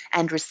Award,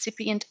 and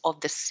recipient of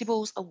the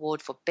Sibbles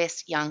Award for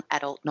Best Young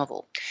Adult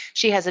Novel.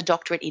 She has a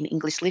doctorate in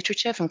English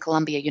Literature from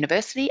Columbia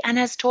University and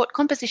has taught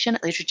composition,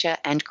 literature,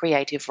 and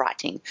creative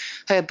writing.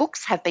 Her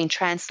books have been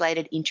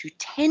translated into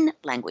 10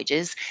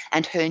 languages,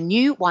 and her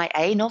new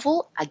YA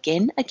novel,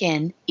 Again,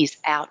 Again, is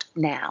out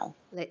now.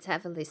 Let's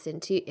have a listen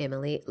to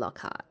Emily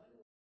Lockhart.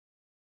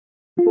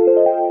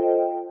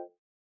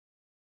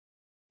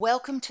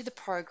 Welcome to the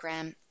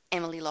program,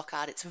 Emily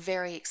Lockhart. It's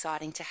very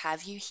exciting to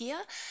have you here.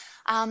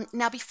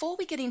 Now, before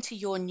we get into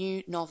your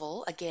new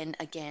novel, Again,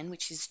 Again,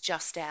 which is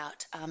just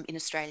out in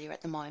Australia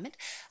at the moment,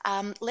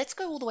 let's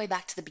go all the way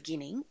back to the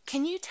beginning.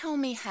 Can you tell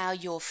me how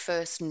your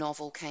first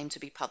novel came to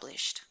be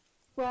published?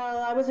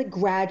 Well, I was a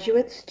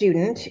graduate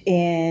student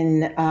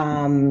in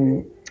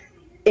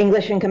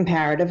English and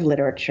comparative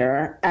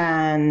literature,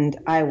 and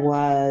I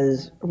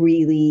was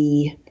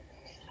really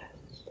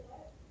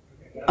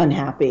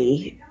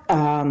unhappy.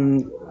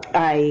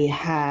 I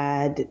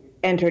had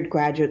entered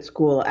graduate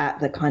school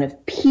at the kind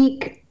of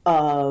peak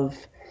of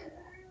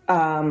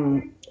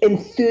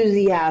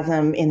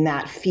enthusiasm in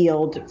that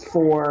field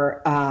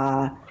for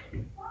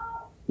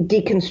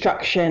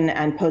deconstruction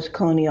and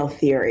post-colonial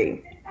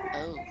theory.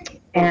 Oh.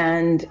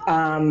 And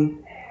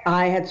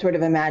I had sort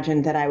of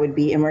imagined that I would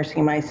be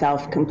immersing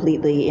myself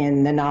completely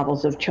in the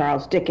novels of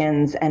Charles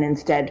Dickens, and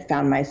instead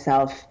found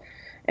myself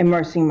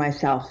immersing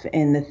myself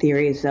in the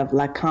theories of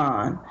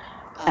Lacan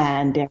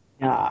and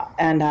Derrida.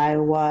 And I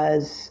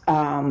was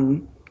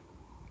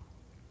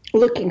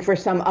looking for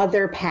some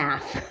other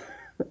path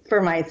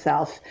for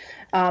myself.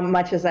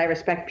 Much as I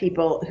respect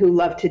people who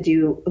love to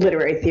do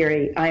literary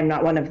theory, I'm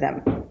not one of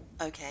them.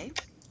 Okay.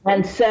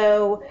 And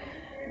so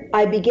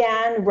I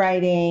began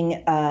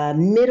writing a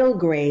middle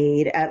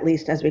grade, at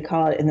least as we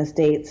call it in the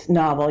States,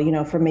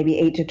 novel, for maybe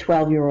 8 to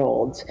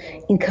 12-year-olds,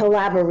 in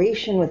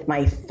collaboration with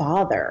my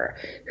father,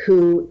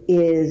 who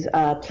is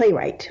a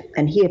playwright,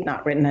 and he had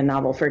not written a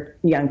novel for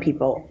young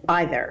people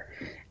either.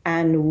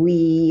 And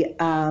we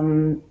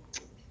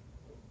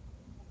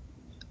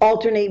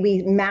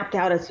we mapped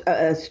out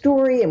a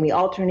story, and we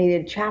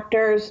alternated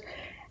chapters,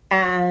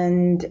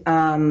 and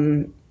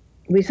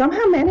we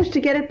somehow managed to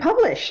get it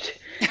published.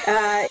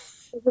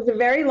 It was a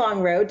very long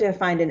road to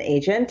find an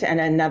agent, and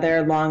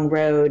another long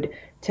road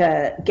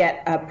to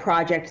get a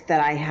project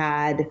that I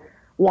had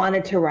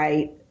wanted to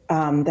write,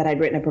 that I'd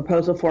written a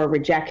proposal for,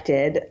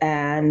 rejected.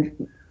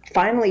 And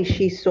finally,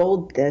 she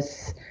sold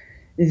this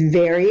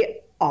very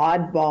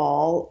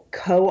oddball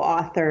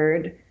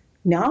co-authored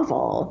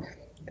novel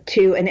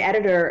to an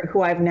editor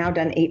who I've now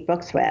done 8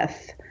 books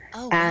with.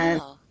 Oh,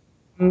 wow.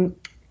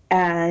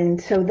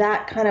 And so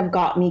that kind of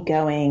got me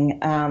going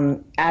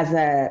as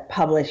a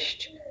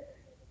published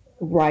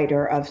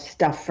writer of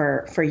stuff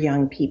for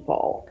young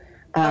people.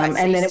 All right, so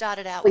and then you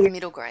started out with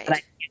middle grade.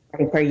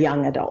 For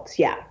young adults,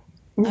 yeah.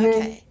 Mm-hmm.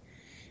 Okay.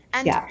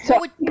 And yeah. So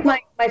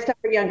my stuff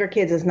for younger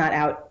kids is not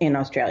out in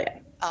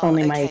Australia. Oh,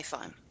 Only okay,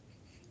 fine.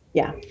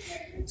 Yeah.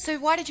 So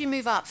why did you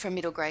move up from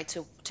middle grade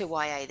to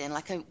YA then?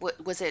 Like,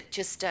 was it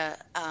just the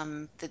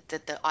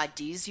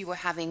ideas you were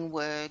having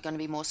were going to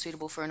be more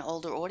suitable for an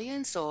older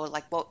audience, or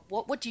like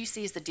what do you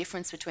see as the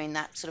difference between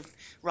that sort of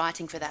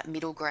writing for that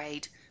middle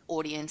grade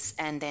audience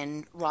and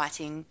then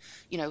writing,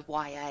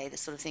 YA, the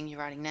sort of thing you're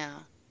writing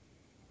now?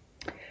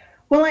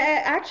 Well, I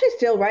actually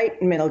still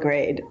write middle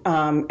grade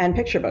and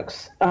picture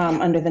books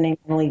under the name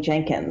Emily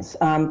Jenkins,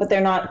 but they're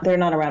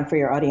not around for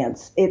your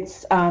audience.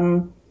 It's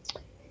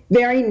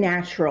very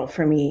natural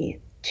for me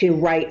to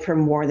write for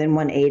more than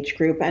one age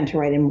group and to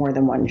write in more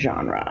than one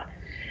genre.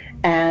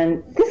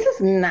 And this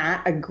is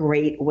not a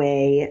great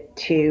way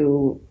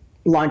to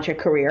launch a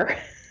career.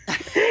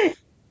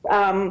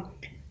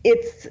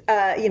 It's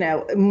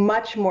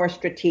much more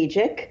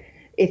strategic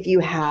if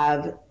you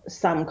have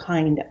some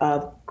kind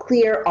of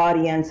clear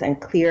audience and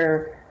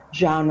clear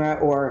genre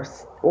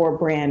or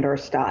brand or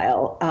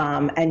style,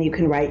 and you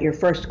can write your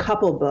first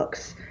couple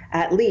books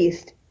at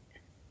least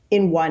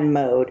in one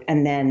mode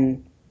and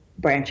then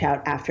branch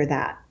out after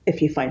that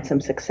if you find some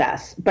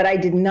success. But I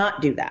did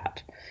not do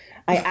that.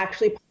 I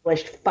actually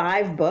published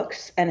 5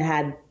 books and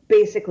had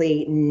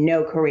basically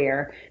no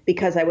career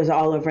because I was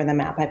all over the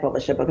map. I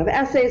published a book of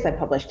essays, I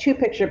published 2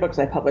 picture books,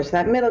 I published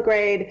that middle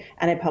grade,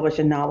 and I published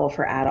a novel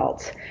for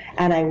adults.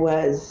 And I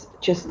was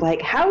just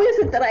like, how is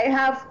it that I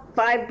have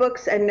 5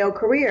 books and no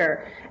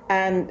career?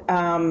 And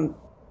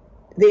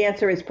the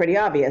answer is pretty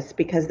obvious,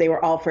 because they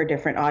were all for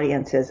different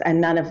audiences and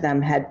none of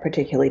them had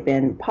particularly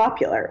been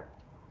popular.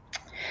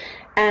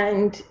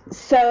 And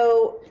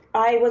so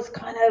I was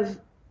kind of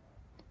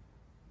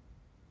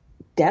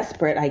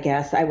desperate, I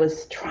guess. I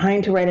was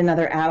trying to write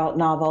another adult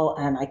novel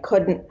and I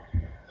couldn't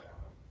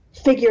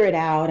figure it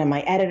out, and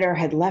my editor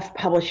had left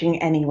publishing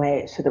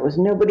anyway, so there was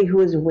nobody who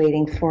was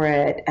waiting for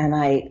it. And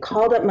I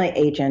called up my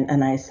agent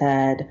and I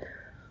said,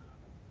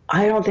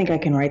 I don't think I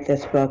can write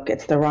this book.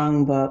 It's the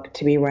wrong book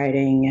to be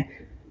writing,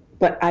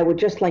 but I would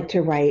just like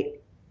to write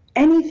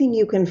anything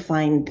you can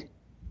find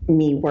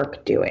me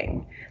work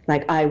doing.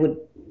 Like I would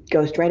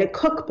ghostwrite a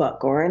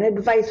cookbook or an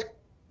advice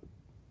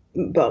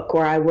book,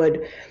 or I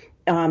would,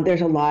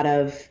 there's a lot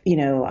of,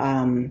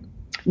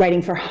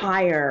 writing for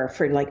hire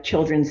for like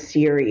children's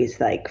series,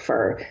 like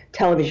for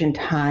television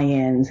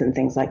tie-ins and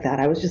things like that.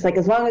 I was just like,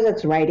 as long as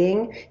it's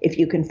writing, if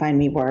you can find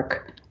me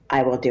work,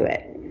 I will do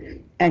it.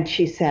 And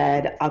she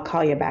said, I'll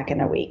call you back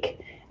in a week.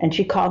 And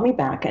she called me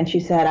back and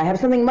she said, I have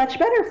something much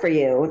better for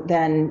you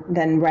than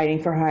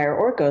writing for hire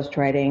or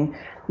ghostwriting.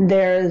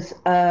 There's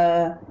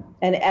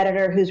an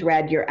editor who's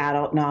read your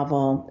adult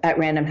novel at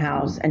Random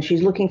House, and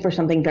she's looking for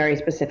something very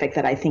specific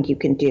that I think you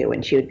can do,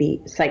 and she would be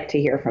psyched to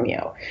hear from you.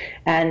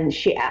 And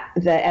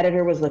the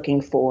editor was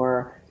looking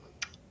for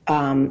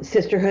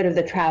Sisterhood of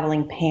the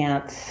Traveling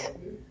Pants,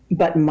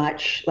 but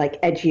much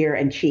like edgier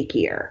and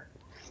cheekier.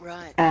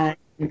 Right. And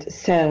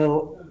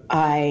so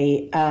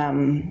I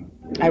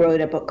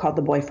wrote a book called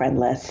The Boyfriend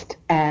List,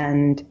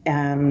 and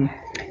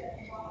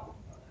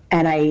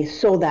I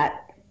sold that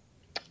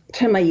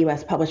to my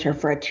U.S. publisher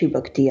for a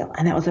 2-book deal.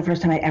 And that was the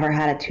first time I'd ever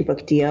had a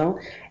 2-book deal.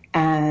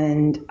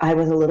 And I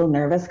was a little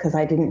nervous because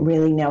I didn't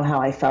really know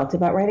how I felt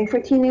about writing for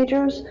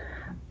teenagers.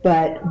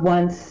 But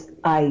once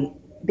I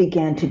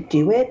began to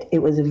do it, it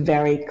was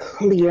very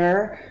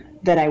clear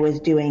that I was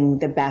doing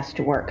the best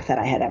work that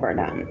I had ever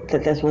done,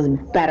 that this was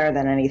better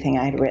than anything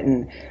I had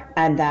written,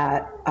 and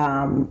that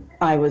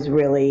I was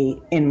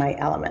really in my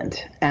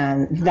element.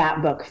 And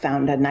that book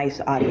found a nice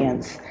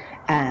audience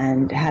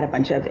and had a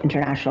bunch of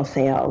international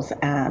sales,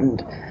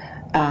 and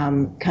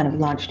kind of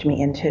launched me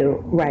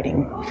into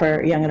writing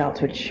for young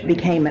adults, which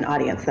became an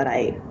audience that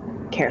I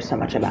care so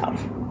much about.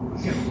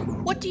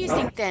 What do you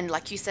think then,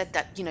 like you said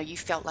that, you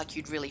felt like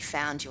you'd really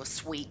found your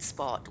sweet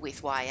spot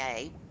with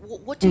YA.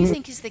 What do you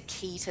think is the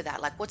key to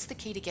that? Like, what's the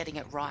key to getting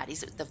it right?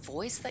 Is it the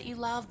voice that you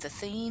love, the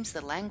themes,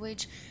 the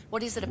language?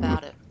 What is it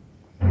about it?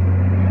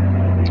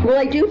 Well,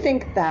 I do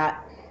think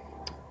that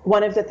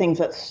one of the things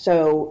that's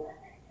so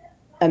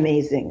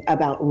amazing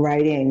about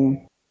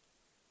writing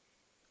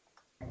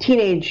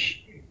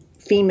teenage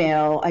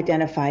female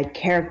identified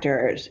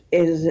characters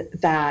is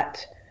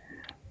that,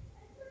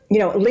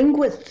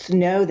 linguists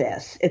know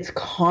this. It's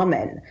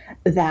common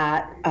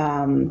that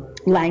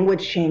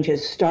language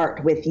changes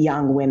start with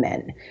young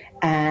women,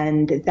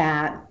 and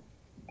that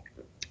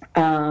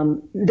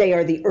they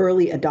are the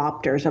early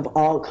adopters of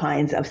all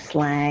kinds of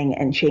slang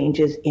and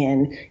changes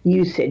in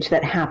usage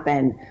that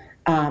happen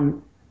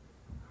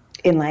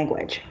in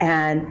language.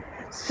 And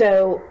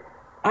so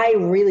I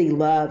really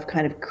love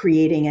kind of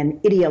creating an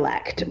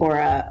idiolect or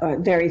a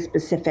very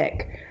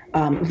specific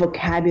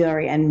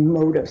vocabulary and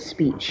mode of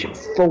speech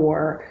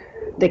for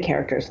the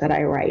characters that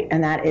I write.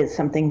 And that is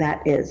something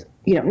that is,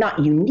 not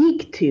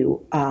unique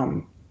to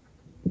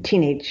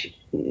teenage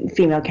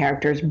female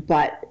characters,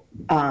 but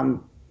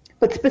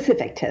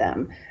specific to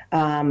them.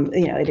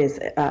 It is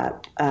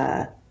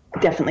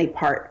definitely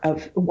part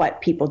of what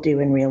people do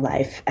in real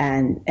life,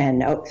 and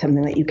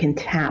something that you can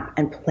tap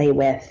and play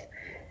with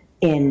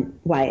in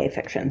YA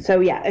fiction.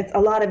 So yeah,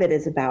 a lot of it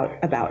is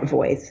about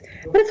voice,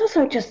 but it's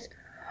also just,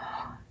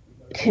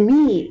 to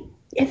me,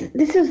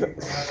 this is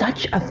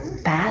such a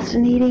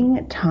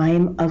fascinating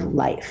time of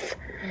life.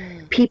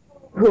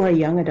 People who are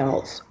young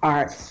adults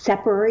are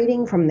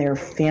separating from their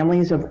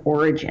families of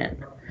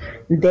origin.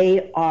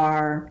 They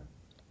are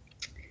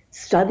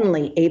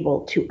suddenly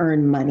able to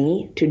earn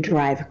money, to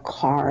drive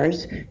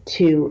cars,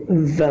 to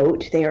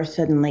vote. They are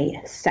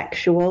suddenly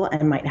sexual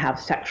and might have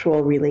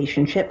sexual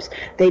relationships.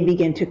 They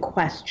begin to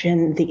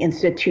question the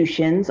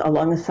institutions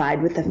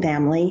alongside with the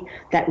family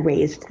that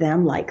raised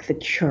them, like the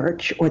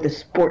church or the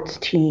sports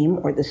team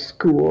or the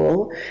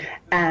school.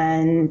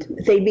 And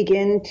they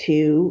begin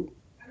to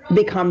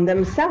become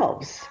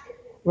themselves,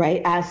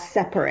 right, as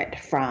separate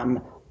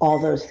from all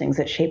those things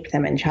that shaped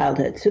them in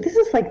childhood. So this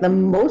is like the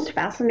most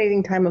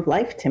fascinating time of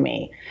life to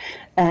me,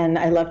 and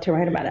I love to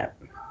write about it.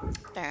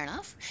 Fair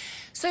enough.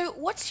 So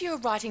what's your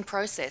writing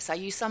process? Are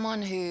you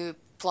someone who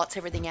plots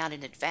everything out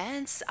in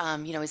advance?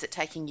 Is it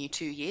taking you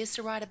 2 years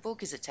to write a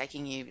book? Is it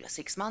taking you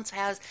 6 months?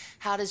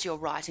 How does your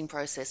writing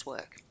process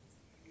work?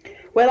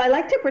 Well, I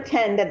like to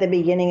pretend at the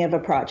beginning of a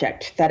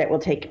project that it will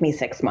take me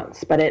 6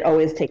 months, but it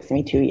always takes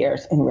me 2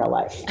 years in real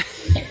life.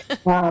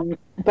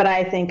 But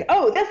I think,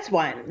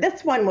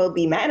 this one will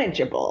be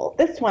manageable.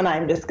 This one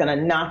I'm just going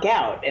to knock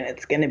out and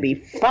it's going to be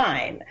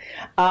fine.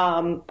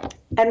 And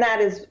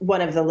that is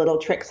one of the little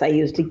tricks I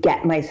use to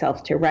get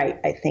myself to write.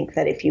 I think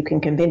that if you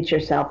can convince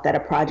yourself that a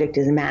project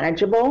is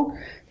manageable,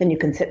 then you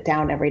can sit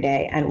down every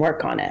day and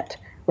work on it,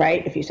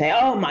 right? If you say,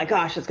 oh my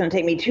gosh, it's going to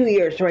take me 2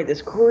 years to write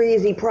this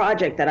crazy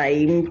project that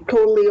I'm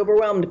totally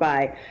overwhelmed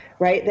by,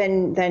 right?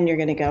 Then you're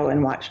going to go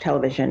and watch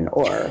television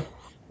or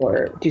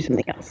do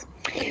something else.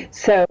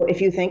 So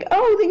if you think,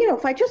 oh,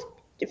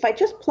 if I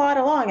just plot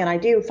along and I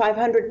do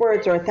 500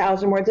 words or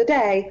 1,000 words a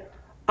day,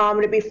 I'm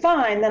going to be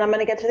fine. Then I'm going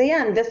to get to the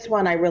end. This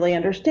one I really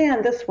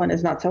understand. This one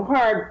is not so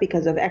hard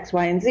because of X,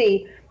 Y, and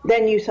Z.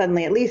 Then you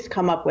suddenly at least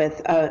come up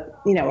with a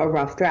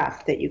rough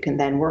draft that you can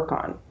then work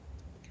on.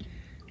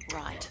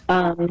 Right.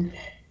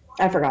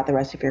 I forgot the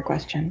rest of your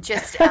question.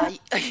 Just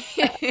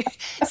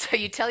so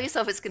you tell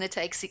yourself it's going to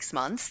take 6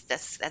 months.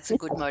 That's a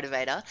good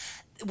motivator.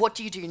 What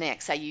do you do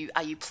next? Are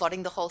you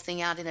plotting the whole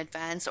thing out in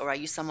advance, or are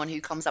you someone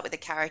who comes up with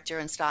a character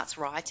and starts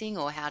writing,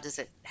 or how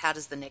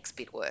does the next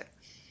bit work?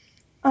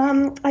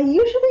 I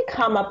usually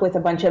come up with a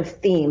bunch of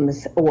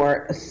themes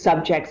or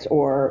subjects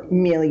or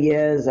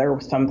milieus or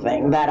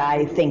something that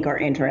I think are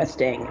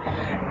interesting.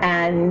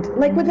 And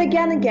like with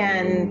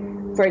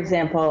Again, for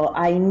example,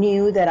 I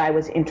knew that I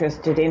was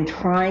interested in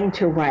trying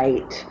to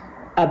write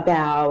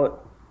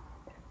about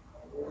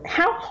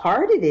how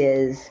hard it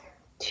is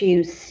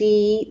to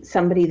see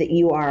somebody that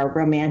you are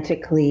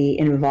romantically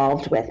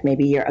involved with.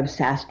 Maybe you're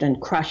obsessed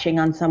and crushing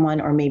on someone,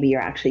 or maybe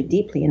you're actually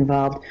deeply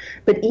involved.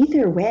 But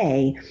either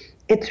way,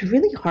 it's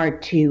really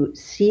hard to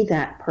see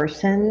that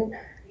person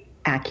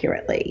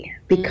accurately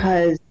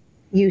because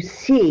you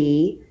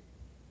see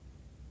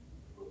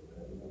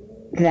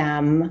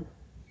them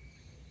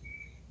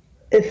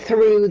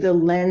through the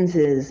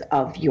lenses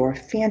of your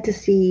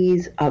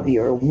fantasies, of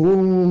your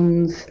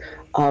wounds,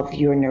 of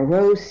your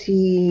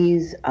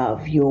neuroses,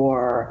 of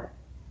your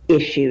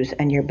issues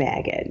and your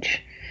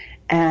baggage.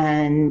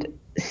 And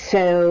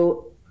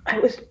so I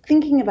was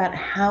thinking about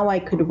how I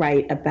could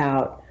write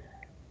about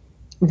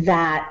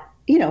that,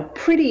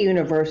 pretty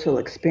universal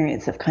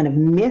experience of kind of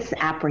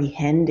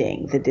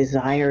misapprehending the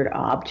desired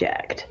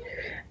object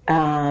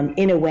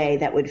in a way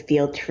that would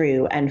feel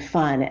true and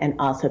fun and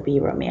also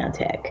be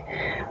romantic.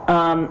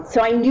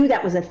 So I knew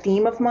that was a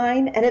theme of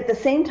mine. And at the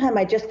same time,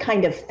 I just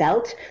kind of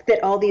felt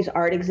that all these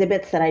art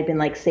exhibits that I'd been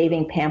like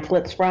saving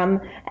pamphlets from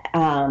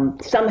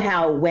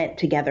somehow went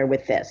together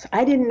with this.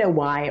 I didn't know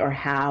why or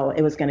how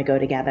it was going to go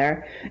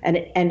together. And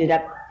it ended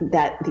up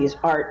that these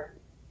art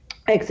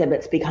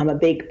exhibits become a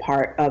big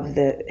part of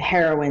the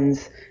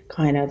heroine's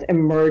kind of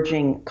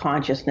emerging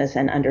consciousness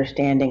and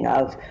understanding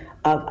of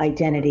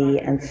identity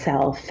and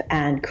self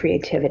and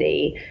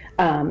creativity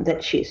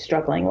that she's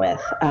struggling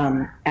with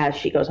as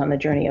she goes on the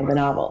journey of the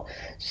novel.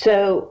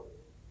 So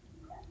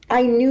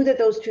I knew that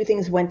those two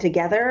things went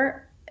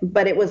together,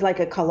 but it was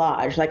like a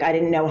collage. Like I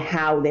didn't know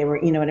how they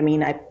were, you know what I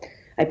mean?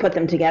 I put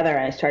them together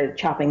and I started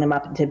chopping them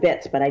up into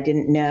bits, but I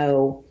didn't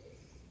know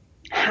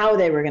how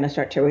they were going to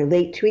start to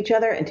relate to each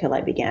other until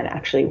I began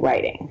actually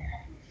writing.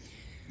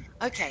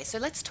 Okay, so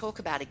let's talk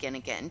about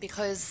Again,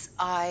 because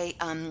I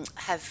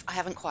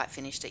haven't quite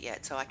finished it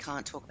yet, so I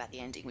can't talk about the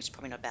ending, which is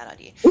probably not a bad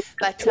idea.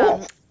 But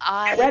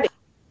Get ready.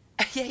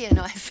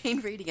 No, I've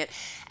been reading it,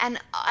 and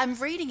I'm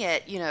reading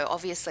it.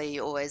 Obviously,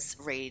 you always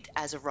read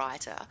as a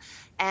writer,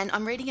 and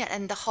I'm reading it,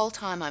 and the whole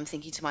time I'm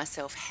thinking to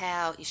myself,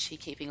 how is she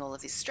keeping all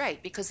of this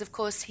straight? Because of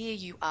course, here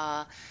you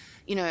are,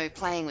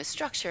 playing with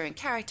structure and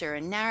character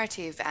and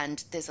narrative,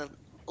 and there's a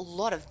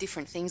lot of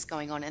different things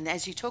going on. And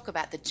as you talk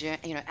about the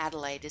journey,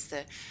 Adelaide is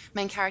the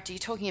main character, you're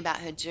talking about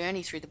her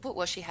journey through the book.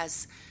 Well, she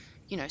has,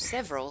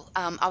 several.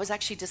 I was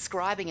actually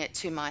describing it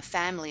to my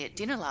family at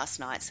dinner last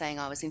night, saying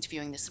I was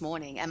interviewing this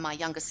morning, and my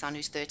youngest son,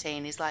 who's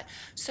 13, is like,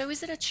 so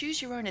is it a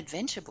choose your own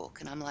adventure book?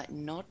 And I'm like,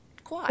 not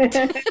quite.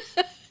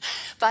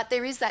 But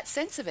there is that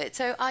sense of it.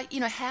 So,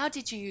 how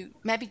did you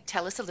maybe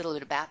tell us a little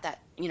bit about that,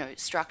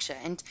 structure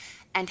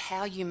and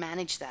how you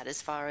managed that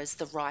as far as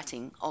the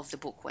writing of the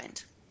book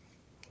went?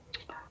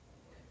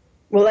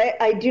 Well,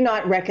 I do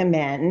not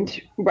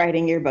recommend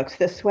writing your books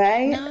this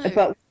way, No.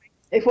 but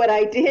if what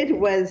I did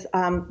was,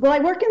 I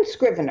work in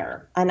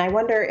Scrivener, and I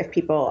wonder if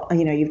people,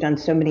 you've done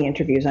so many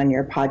interviews on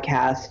your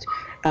podcast,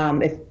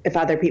 if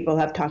other people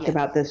have talked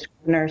about the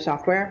Scrivener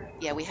software.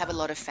 Yeah, we have a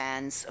lot of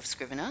fans of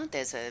Scrivener.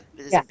 There's a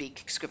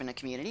big Scrivener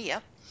community,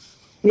 yep.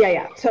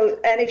 Yeah. So,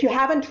 and if you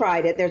haven't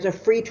tried it, there's a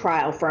free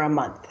trial for a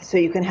month. So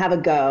you can have a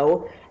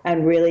go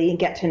and really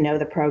get to know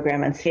the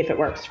program and see if it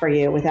works for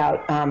you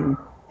without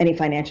any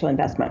financial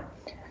investment.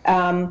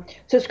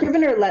 So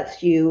Scrivener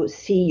lets you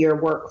see your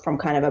work from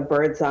kind of a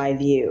bird's eye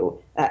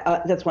view.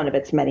 That's one of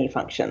its many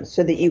functions,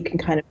 so that you can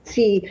kind of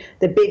see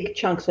the big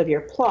chunks of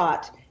your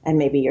plot and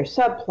maybe your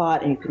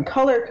subplot, and you can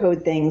color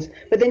code things,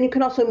 but then you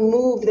can also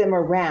move them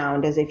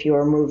around as if you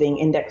were moving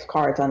index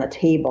cards on a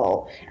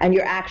table, and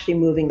you're actually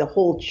moving the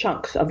whole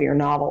chunks of your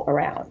novel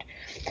around.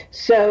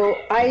 So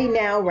I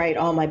now write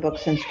all my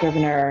books in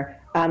Scrivener,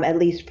 at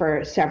least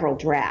for several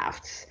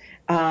drafts.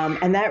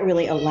 And that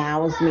really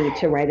allows me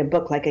to write a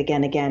book like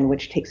Again,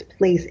 which takes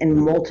place in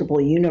multiple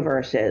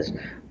universes,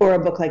 or a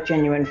book like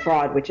Genuine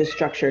Fraud, which is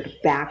structured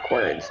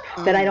backwards,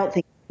 that I don't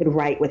think I could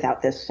write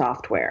without this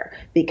software,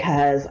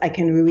 because I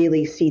can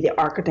really see the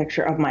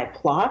architecture of my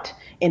plot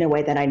in a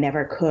way that I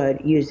never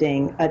could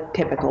using a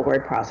typical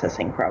word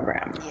processing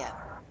program. Yeah.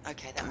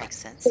 Okay, that makes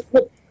sense.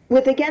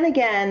 With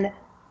Again,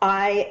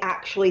 I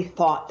actually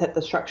thought that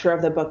the structure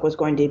of the book was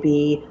going to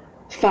be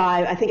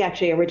 5, I think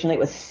actually originally it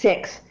was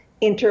 6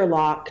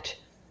 interlocked,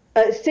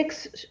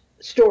 6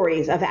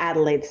 stories of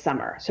Adelaide's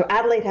summer. So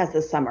Adelaide has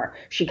this summer.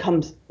 She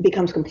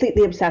becomes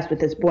completely obsessed with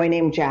this boy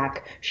named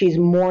Jack. She's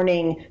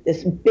mourning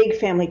this big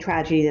family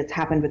tragedy that's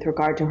happened with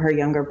regard to her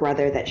younger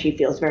brother that she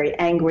feels very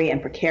angry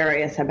and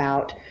precarious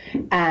about.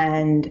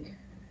 And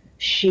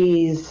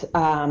she's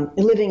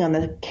living on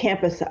the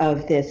campus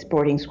of this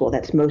boarding school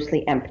that's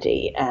mostly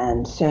empty.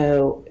 And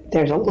so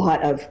there's a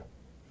lot of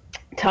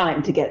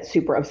time to get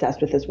super obsessed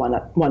with this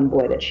one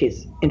boy that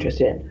she's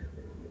interested in.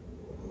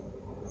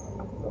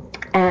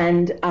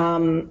 And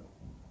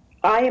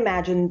I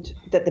imagined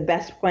that the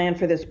best plan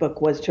for this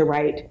book was to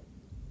write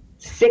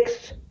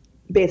 6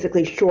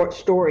 basically short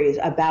stories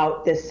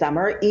about this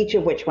summer, each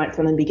of which went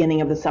from the beginning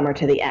of the summer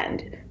to the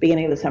end,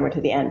 beginning of the summer to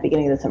the end,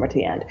 beginning of the summer to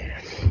the end.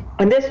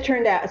 And this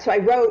turned out, so I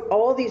wrote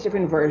all these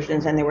different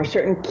versions, and there were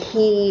certain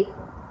key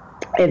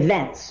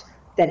events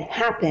that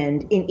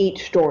happened in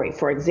each story.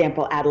 For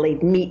example,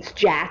 Adelaide meets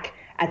Jack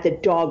at the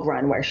dog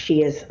run where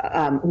she is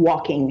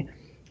walking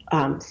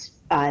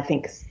I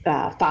think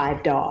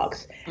 5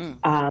 dogs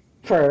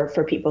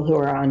for people who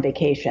are on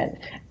vacation.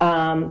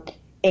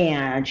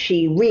 And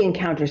she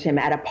re-encounters him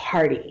at a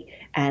party,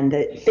 and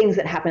the things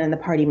that happen in the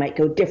party might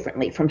go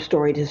differently from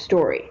story to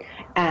story,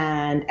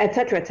 and et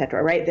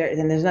cetera, right?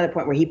 And there's another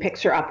point where he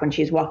picks her up when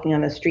she's walking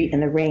on the street in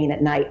the rain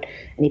at night,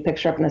 and he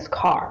picks her up in this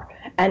car.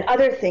 And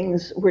other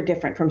things were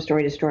different from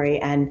story to story,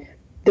 and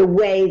the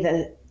way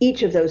that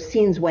each of those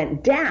scenes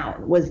went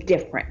down was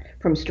different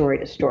from story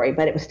to story,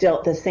 but it was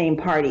still the same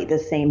party, the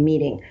same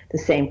meeting, the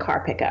same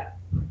car pickup.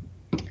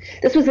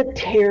 This was a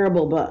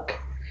terrible book.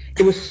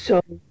 It was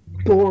so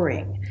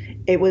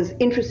boring. It was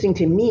interesting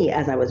to me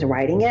as I was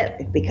writing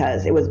it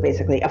because it was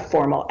basically a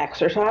formal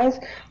exercise,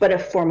 but a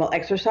formal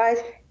exercise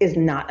is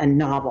not a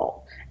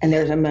novel. And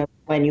there's a moment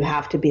when you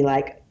have to be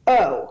like,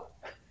 oh,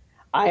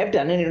 I have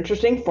done an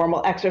interesting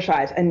formal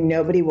exercise and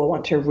nobody will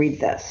want to read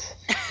this.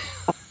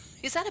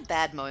 Is that a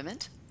bad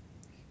moment?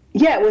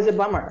 Yeah, it was a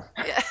bummer.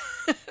 Yeah.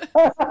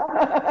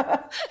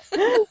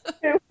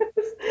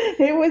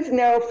 It was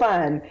no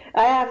fun.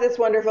 I have this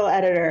wonderful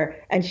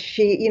editor, and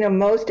she,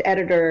 most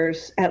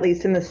editors, at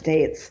least in the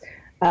States,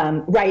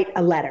 write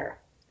a letter.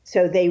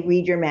 So they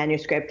read your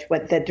manuscript,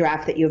 the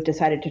draft that you've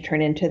decided to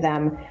turn into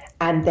them,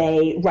 and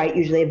they write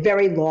usually a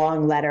very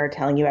long letter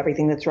telling you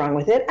everything that's wrong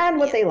with it and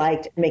what they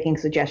liked, making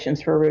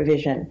suggestions for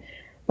revision.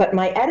 But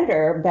my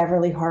editor,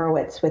 Beverly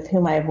Horowitz, with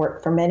whom I have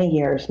worked for many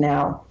years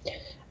now,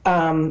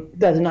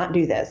 does not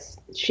do this.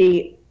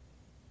 She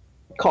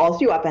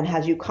calls you up and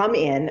has you come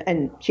in,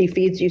 and she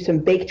feeds you some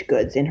baked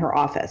goods in her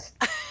office.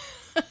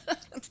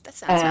 That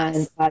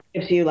sounds nice.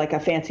 Gives you like a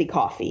fancy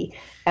coffee.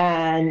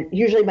 And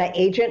usually my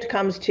agent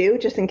comes too,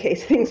 just in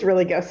case things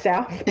really go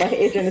south. My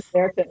agent is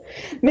there to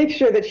make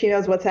sure that she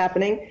knows what's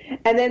happening.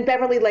 And then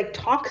Beverly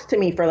talks to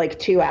me for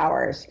 2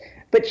 hours.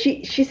 But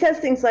she says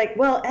things like,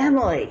 well,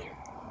 Emily,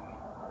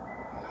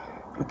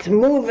 it's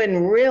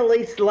moving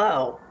really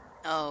slow.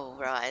 Oh,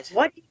 right.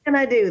 What are you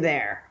going to do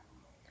there?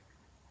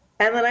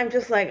 And then I'm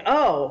just like,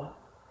 oh.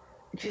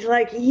 She's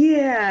like,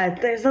 yeah,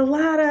 there's a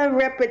lot of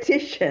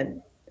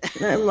repetition.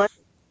 And I'm like,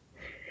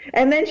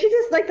 and then she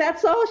just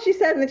that's all she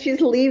said. And then she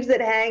just leaves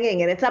it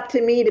hanging. And it's up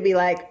to me to be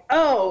like,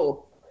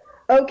 oh,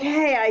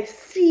 okay, I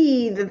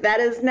see that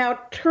is now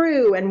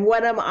true. And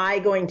what am I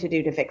going to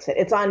do to fix it?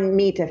 It's on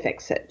me to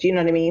fix it. Do you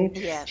know what I mean?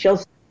 Yeah. She'll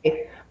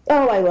say,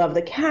 oh, I love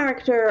the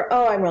character.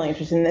 Oh, I'm really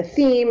interested in the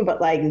theme. But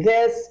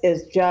this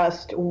is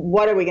just,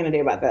 what are we going to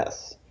do about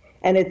this?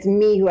 And it's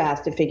me who has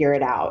to figure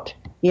it out,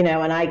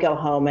 and I go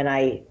home and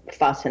I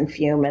fuss and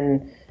fume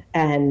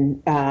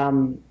and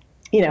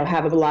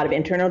have a lot of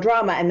internal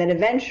drama. And then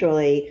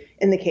eventually,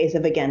 in the case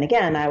of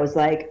Again, I was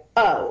like,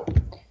 oh,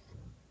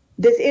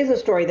 this is a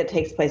story that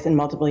takes place in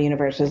multiple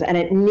universes, and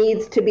it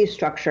needs to be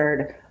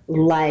structured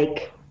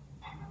like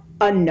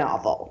a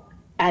novel.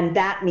 And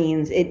that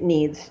means it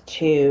needs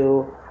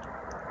to,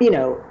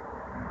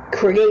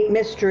 create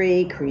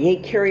mystery,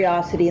 create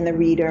curiosity in the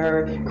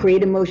reader,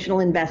 create emotional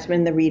investment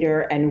in the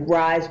reader, and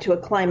rise to a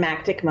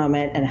climactic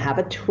moment and have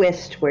a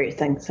twist where you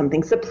think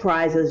something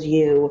surprises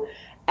you,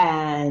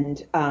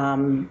 and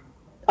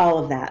all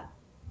of that.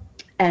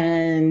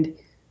 And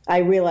I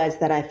realized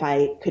that if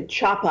I could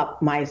chop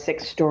up my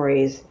 6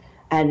 stories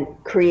and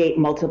create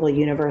multiple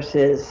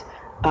universes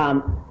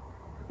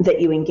that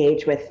you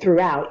engage with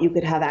throughout, you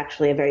could have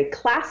actually a very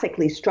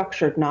classically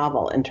structured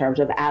novel in terms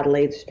of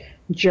Adelaide's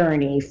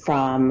journey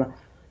from,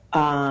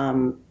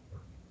 through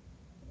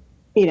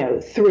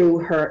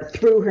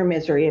her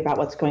misery about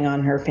what's going on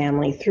in her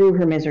family, through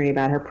her misery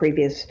about her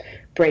previous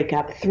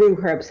breakup, through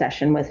her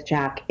obsession with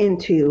Jack,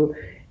 into,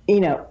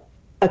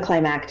 a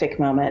climactic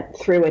moment,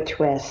 through a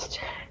twist,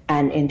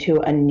 and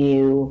into a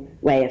new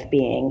way of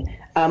being,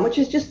 which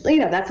is just,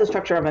 that's the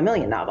structure of a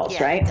million novels,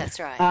 yeah, right? That's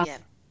right,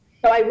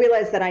 So I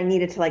realized that I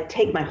needed to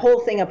take my whole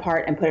thing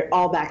apart and put it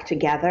all back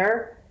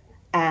together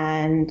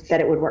and that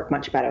it would work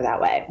much better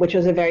that way, which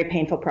was a very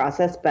painful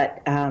process.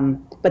 But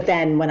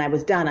then when I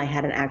was done, I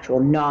had an actual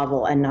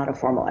novel and not a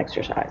formal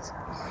exercise.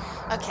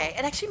 Okay,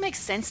 it actually makes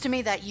sense to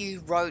me that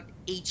you wrote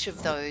each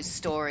of those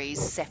stories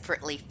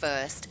separately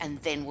first and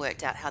then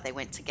worked out how they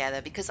went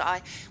together, because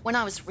when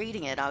I was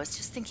reading it, I was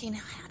just thinking,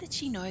 how did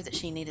she know that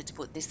she needed to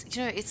put this?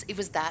 It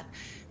was that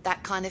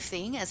kind of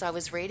thing as I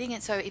was reading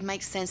it. So it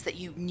makes sense that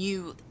you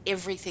knew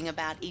everything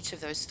about each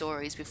of those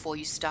stories before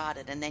you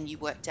started, and then you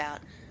worked out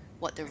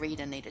what the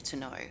reader needed to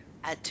know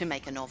to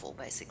make a novel,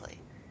 basically.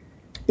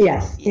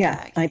 Yes,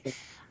 Okay. I did.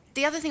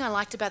 The other thing I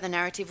liked about the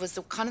narrative was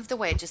the kind of the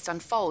way it just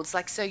unfolds.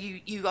 Like, so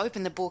you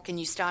open the book and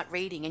you start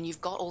reading, and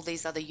you've got all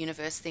these other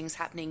universe things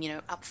happening,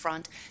 up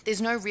front.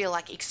 There's no real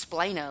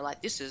explainer,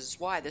 like this is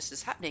why this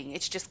is happening.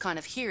 It's just kind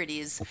of here it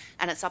is,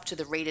 and it's up to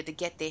the reader to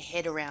get their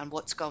head around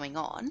what's going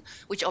on,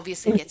 which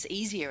obviously gets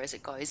easier as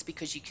it goes,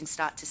 because you can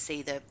start to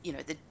see the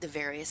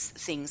various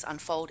things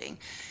unfolding.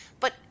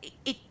 But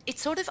it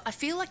sort of, I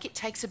feel like it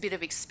takes a bit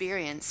of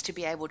experience to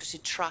be able to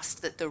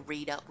trust that the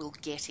reader will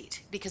get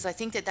it, because I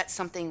think that that's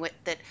something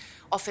that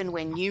often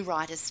when new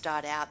writers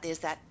start out, there's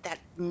that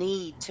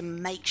need to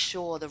make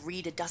sure the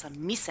reader doesn't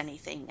miss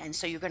anything, and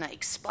so you're going to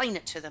explain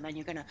it to them and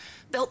you're going to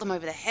belt them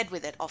over the head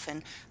with it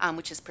often,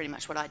 which is pretty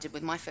much what I did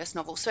with my first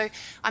novel. So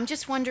I'm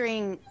just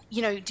wondering,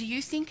 do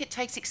you think it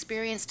takes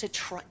experience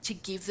to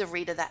give the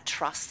reader that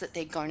trust that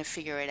they're going to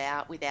figure it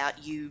out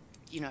without you,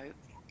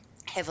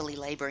 heavily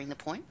laboring the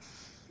point?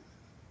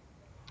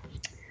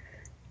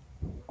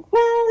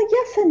 Well,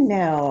 yes and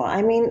no.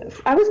 I mean,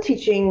 I was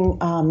teaching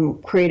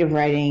creative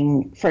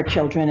writing for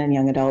children and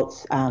young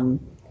adults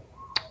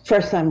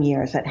for some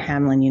years at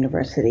Hamline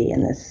University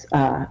in this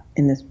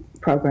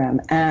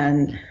program.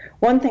 And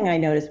one thing I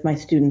noticed my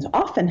students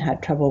often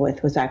had trouble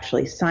with was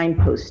actually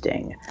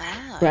signposting.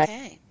 Right?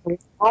 Okay. We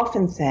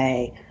often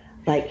say,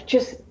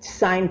 just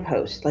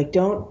signpost.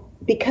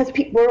 Because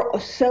we're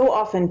so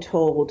often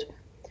told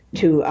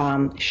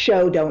to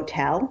show, don't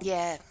tell.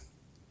 Yeah.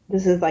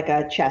 This is like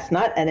a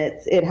chestnut, and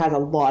it has a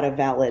lot of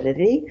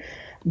validity.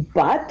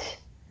 But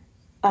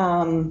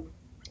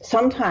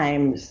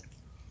sometimes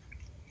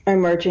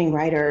emerging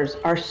writers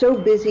are so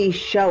busy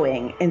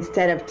showing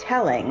instead of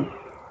telling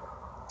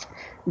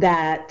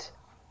that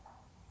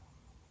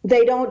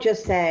they don't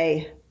just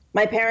say,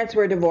 my parents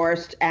were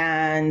divorced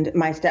and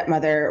my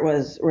stepmother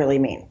was really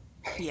mean.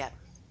 Yeah.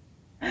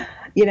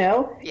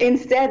 Yeah.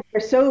 Instead,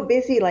 they're so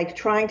busy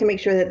trying to make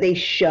sure that they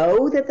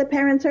show that the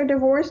parents are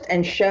divorced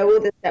and show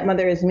the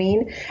stepmother is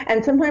mean.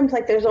 And sometimes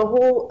there's a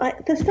whole,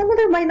 the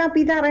stepmother might not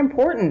be that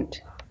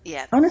important.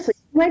 Yeah. Honestly,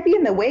 it might be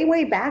in the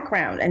way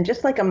background and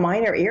just a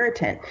minor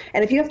irritant.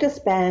 And if you have to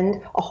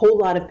spend a whole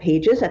lot of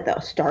pages at the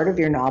start of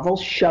your novel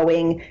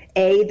showing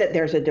A, that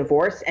there's a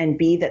divorce, and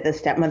B, that the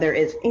stepmother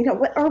is,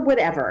 or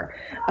whatever,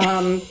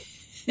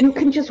 you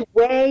can just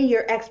weigh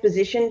your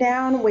exposition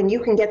down when you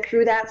can get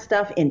through that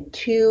stuff in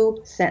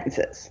 2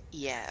 sentences.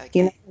 Yeah. Okay.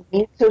 You know what I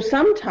mean? So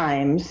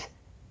sometimes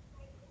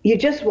you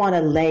just want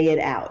to lay it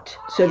out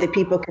so that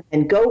people can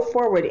then go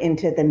forward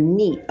into the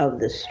meat of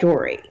the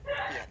story,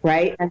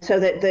 right? And so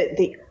that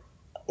the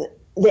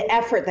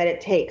effort that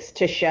it takes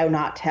to show,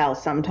 not tell,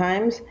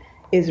 sometimes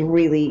is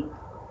really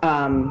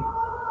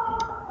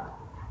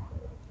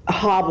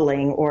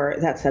hobbling, or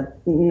that's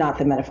not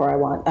the metaphor I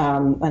want. I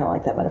don't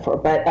like that metaphor,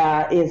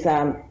 but is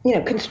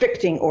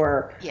constricting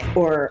or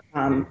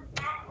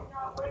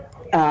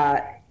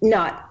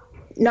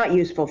not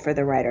useful for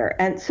the writer.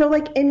 And so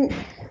in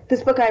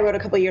this book I wrote a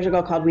couple of years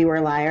ago called We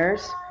Were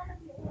Liars,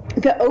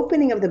 the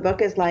opening of the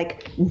book is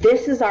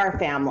this is our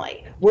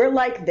family. We're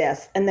like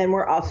this, and then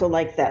we're also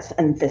like this,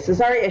 and this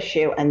is our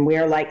issue, and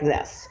we're like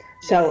this.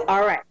 So,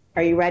 all right,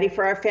 are you ready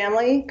for our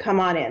family? Come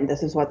on in.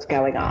 This is what's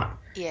going on.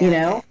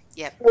 Yeah.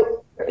 Yep.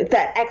 So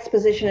that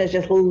exposition is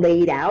just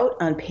laid out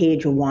on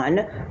page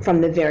 1 from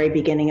the very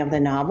beginning of the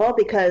novel,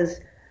 because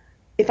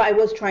if I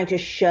was trying to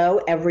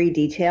show every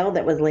detail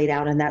that was laid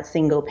out in that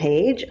single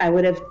page, I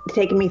would have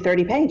taken me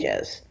 30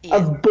 pages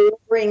of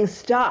boring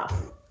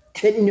stuff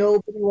that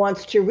nobody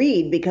wants to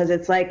read, because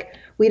it's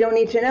we don't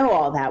need to know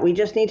all that. We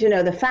just need to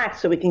know the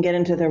facts so we can get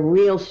into the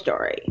real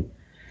story.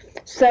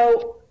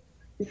 So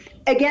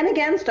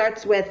again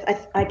starts with,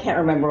 I can't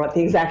remember what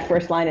the exact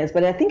first line is,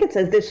 but I think it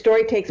says this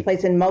story takes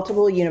place in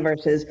multiple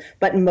universes,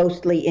 but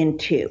mostly in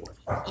 2.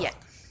 Yeah.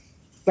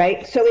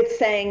 Right? So it's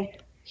saying,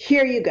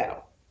 here you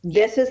go.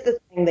 This is the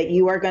thing that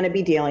you are going to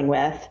be dealing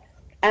with.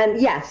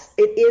 And yes,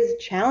 it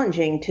is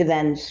challenging to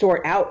then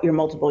sort out your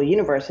multiple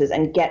universes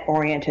and get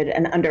oriented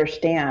and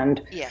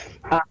understand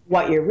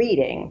what you're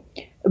reading.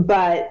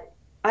 But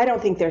I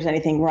don't think there's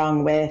anything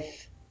wrong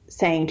with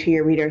saying to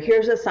your reader,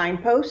 here's a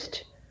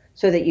signpost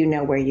so that you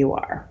know where you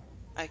are.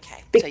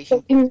 Okay. Because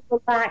so you can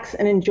relax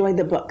and enjoy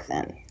the book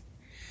then.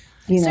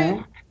 You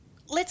know?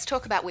 Let's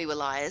talk about We Were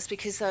Liars,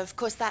 because of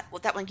course that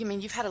one,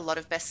 you've had a lot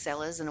of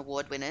bestsellers and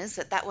award winners.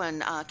 That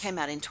one came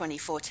out in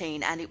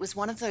 2014, and it was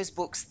one of those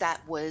books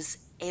that was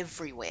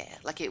everywhere.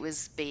 It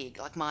was big.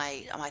 I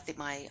think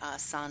my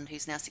son,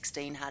 who's now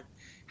 16,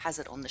 has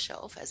it on the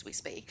shelf as we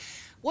speak.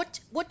 What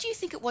do you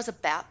think it was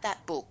about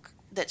that book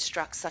that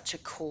struck such a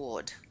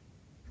chord?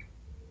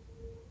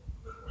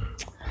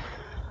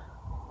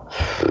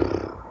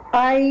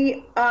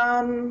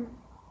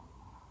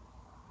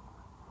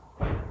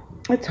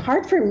 It's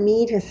hard for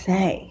me to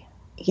say,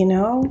 you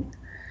know.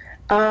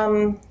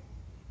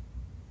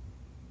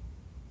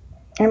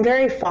 I'm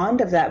very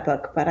fond of that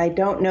book, but I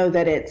don't know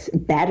that it's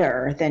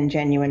better than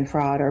Genuine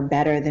Fraud or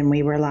better than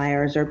We Were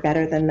Liars or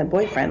better than The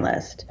Boyfriend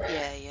List.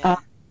 Yeah.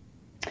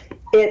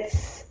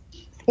 It's,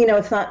 you know,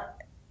 it's not,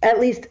 at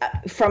least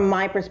from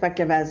my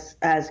perspective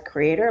as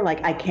creator,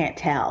 like I can't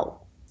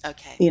tell.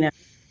 Okay. You know,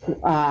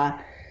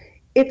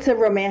 it's a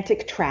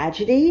romantic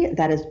tragedy.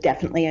 That is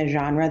definitely a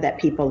genre that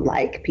people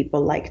like.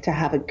 People like to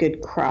have a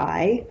good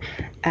cry,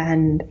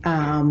 and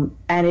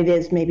it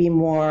is maybe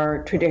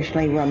more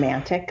traditionally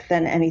romantic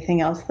than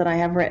anything else that I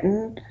have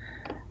written.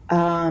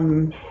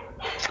 But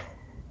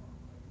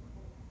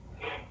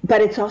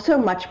it's also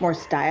much more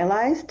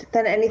stylized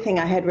than anything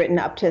I had written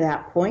up to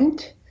that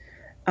point,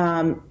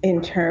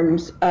 in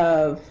terms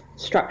of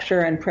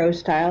structure and prose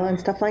style and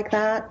stuff like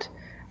that.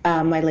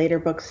 My later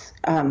books,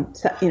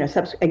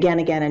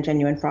 Again, and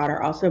Genuine Fraud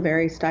are also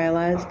very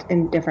stylized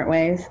in different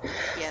ways.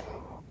 Yep.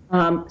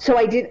 So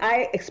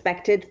I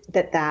expected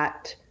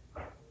that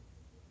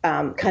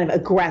kind of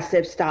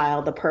aggressive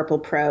style, the purple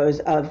prose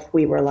of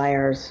We Were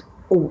Liars,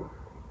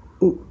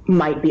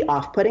 might be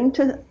off-putting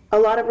to a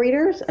lot of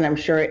readers, and I'm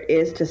sure it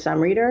is to some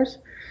readers,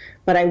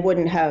 but I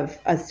wouldn't have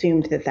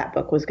assumed that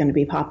book was going to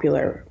be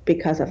popular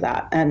because of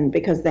that, and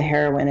because the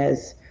heroine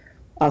is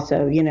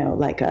also, you know,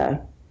 like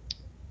a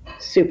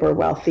super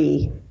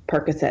wealthy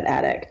Percocet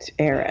addict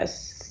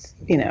heiress,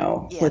 you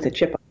know, with a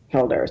chip on her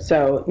shoulder.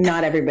 So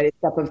not everybody's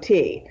cup of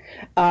tea.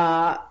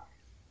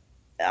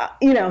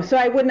 You know, so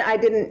I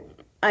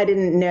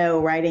didn't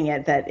know writing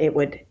it that it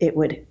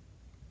would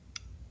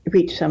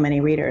reach so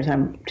many readers.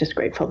 I'm just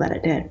grateful that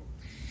it did.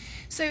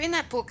 So in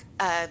that book,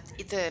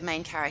 the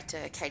main character,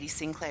 Katie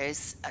Sinclair,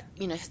 is,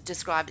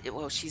 described,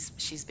 well,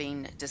 she's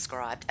been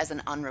described as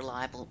an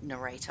unreliable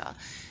narrator.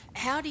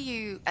 How do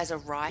you, as a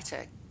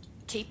writer,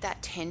 keep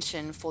that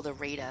tension for the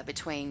reader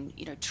between,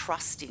 you know,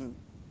 trusting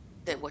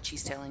that what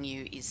she's telling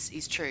you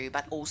is true,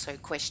 but also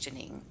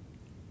questioning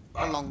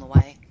along the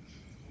way?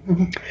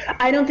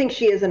 I don't think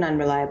she is an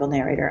unreliable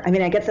narrator. I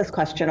mean, I get this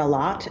question a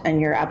lot,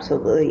 and you're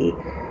absolutely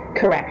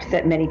correct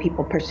that many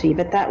people perceive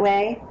it that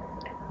way.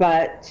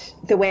 But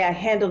the way I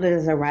handled it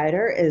as a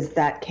writer is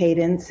that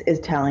Cadence is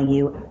telling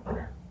you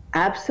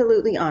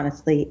absolutely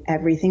honestly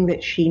everything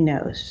that she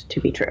knows to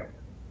be true.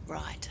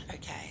 Right.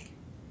 Okay.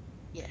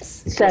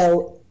 Yes.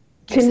 So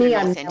to me,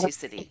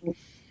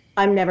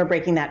 I'm never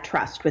breaking that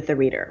trust with the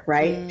reader,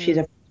 right? She's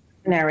a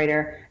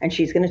narrator, and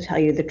she's going to tell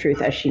you the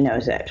truth as she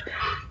knows it.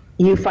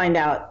 You find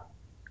out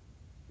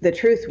the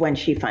truth when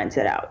she finds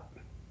it out.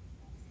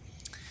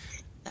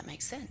 That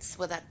makes sense.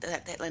 Well,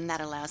 that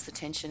allows the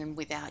tension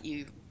without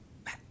you,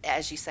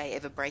 as you say,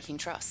 ever breaking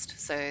trust.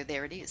 So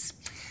there it is.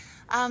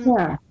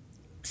 Yeah.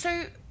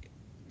 So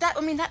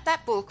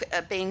that book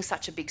being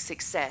such a big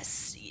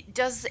success,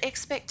 does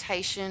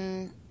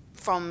expectation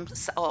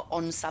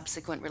on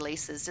subsequent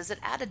releases, does it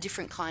add a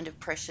different kind of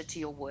pressure to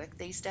your work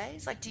these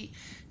days? Like, do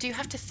you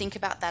have to think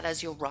about that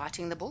as you're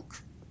writing the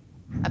book,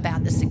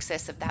 about the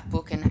success of that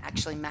book and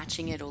actually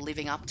matching it or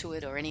living up to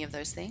it or any of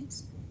those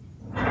things?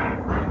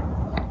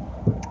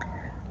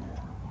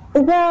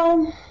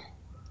 Well,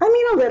 I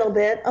mean, a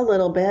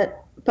little bit,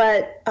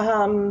 but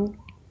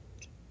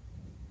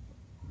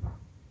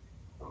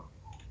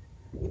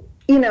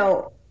you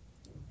know,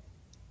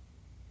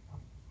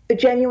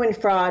 Genuine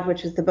Fraud,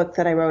 which is the book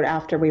that I wrote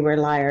after We Were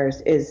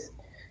Liars, is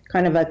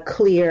kind of a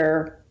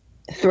clear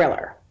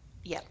thriller.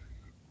 Yeah.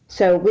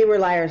 So We Were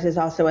Liars is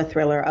also a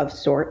thriller of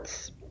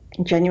sorts.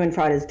 Genuine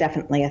Fraud is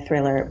definitely a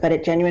thriller,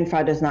 but Genuine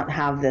Fraud does not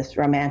have this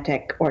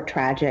romantic or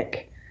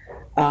tragic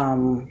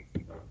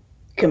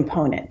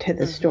component to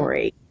the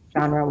story,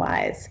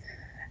 genre-wise.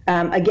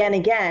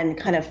 Again,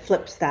 kind of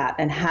flips that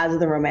and has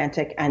the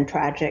romantic and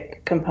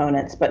tragic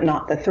components, but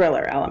not the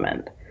thriller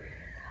element.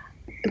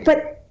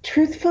 But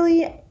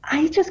truthfully,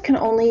 I just can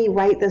only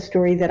write the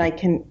story that I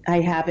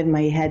have in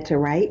my head to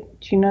write.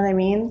 Do you know what I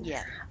mean?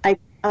 Yeah.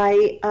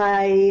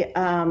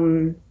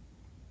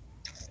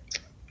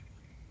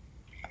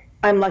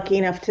 I'm lucky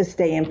enough to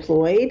stay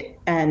employed,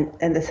 and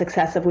the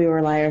success of We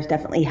Were Liars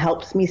definitely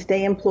helps me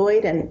stay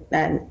employed, and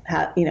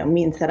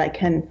means that I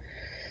can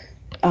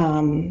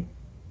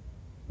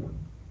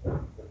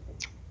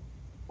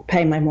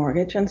pay my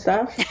mortgage and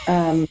stuff.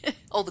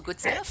 All the good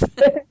stuff.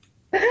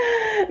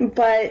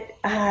 But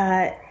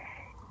I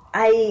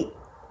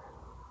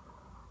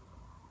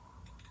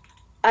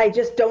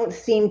just don't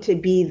seem to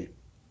be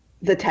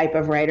the type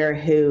of writer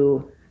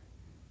who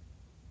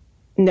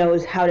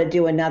knows how to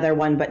do another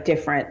one but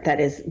different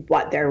that is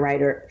what their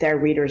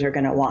readers are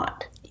going to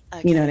want.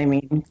 Okay. You know what I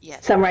mean? Yeah.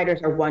 Some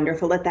writers are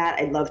wonderful at that.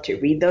 I'd love to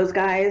read those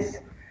guys,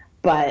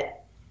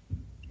 but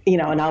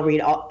and I'll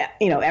read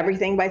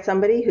everything by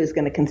somebody who's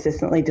going to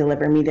consistently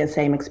deliver me the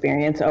same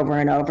experience over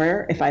and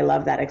over if I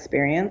love that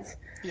experience.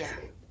 Yeah.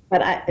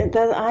 But I'm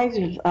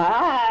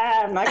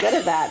not good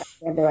at that.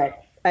 I can't do it.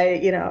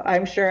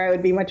 I'm sure I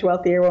would be a much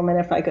wealthier woman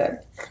if I could.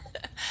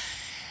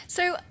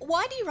 So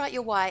why do you write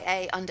your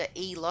YA under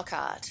E.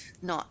 Lockhart,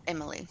 not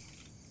Emily?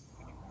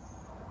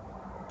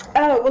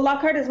 Oh, well,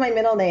 Lockhart is my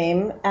middle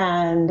name.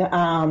 And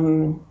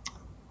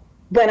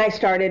when I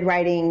started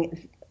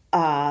writing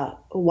YA,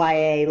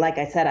 like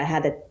I said, I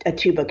had a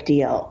 2-book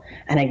deal,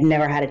 and I'd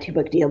never had a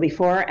 2-book deal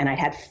before, and I'd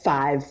had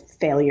 5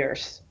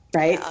 failures,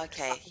 right?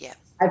 Okay, yeah.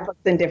 5 books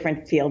in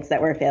different fields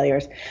that were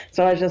failures.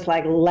 So I was just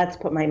like, let's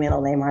put my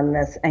middle name on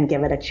this and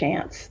give it a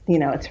chance.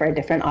 It's for a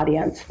different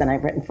audience than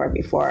I've written for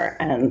before,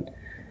 and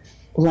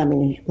let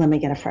me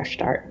get a fresh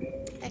start.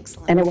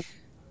 Excellent.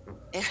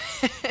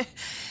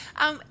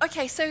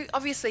 Okay, so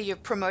obviously you're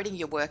promoting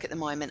your work at the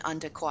moment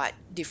under quite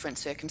different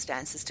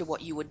circumstances to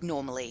what you would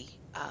normally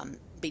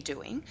be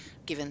doing,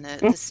 given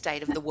the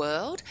state of the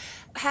world.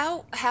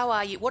 How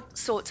are you? What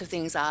sorts of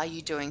things are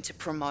you doing to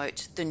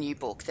promote the new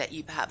book that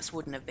you perhaps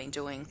wouldn't have been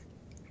doing,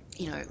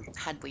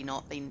 had we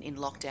not been in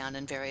lockdown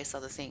and various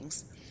other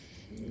things?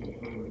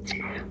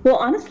 Well,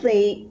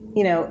 honestly,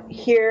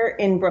 here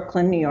in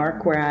Brooklyn, New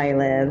York, where I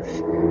live,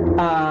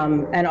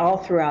 and all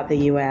throughout the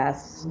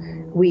U.S.,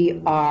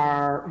 we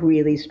are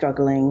really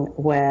struggling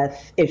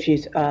with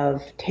issues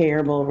of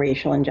terrible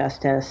racial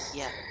injustice.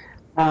 Yeah.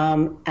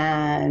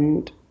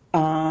 And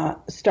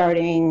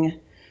starting,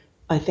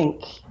 I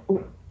think,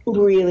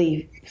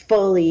 really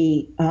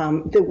fully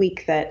the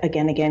week that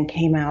Again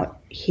came out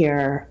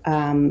here,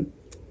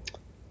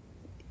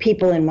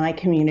 people in my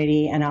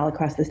community and all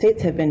across the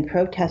states have been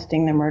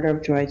protesting the murder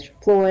of George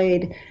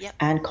Floyd. Yep.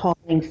 And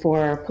calling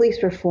for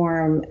police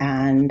reform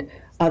and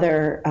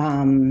other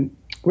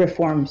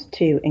reforms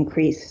to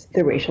increase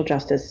the racial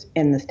justice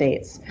in the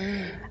states.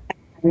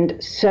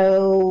 And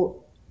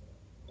so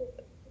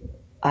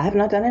I have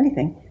not done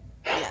anything.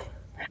 Yeah,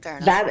 fair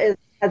enough. That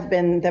has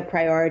been the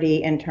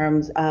priority in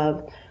terms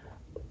of,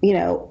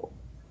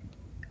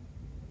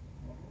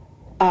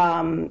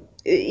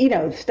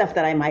 stuff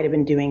that I might have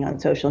been doing on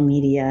social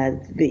media,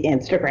 the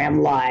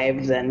Instagram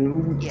lives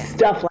and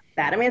stuff like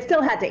that. I mean, I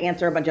still had to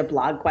answer a bunch of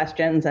blog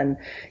questions and,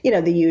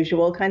 the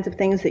usual kinds of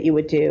things that you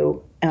would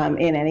do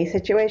in any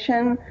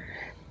situation.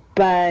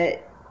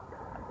 But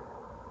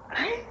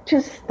I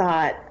just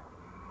thought,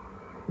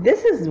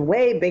 this is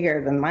way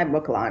bigger than my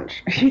book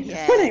launch. You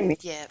know what I mean?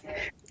 Yeah.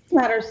 It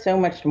matters so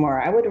much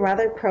more. I would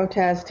rather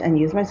protest and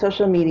use my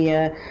social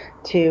media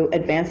to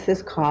advance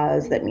this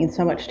cause that means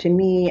so much to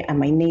me and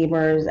my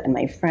neighbors and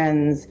my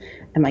friends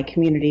and my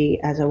community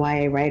as a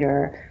YA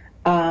writer.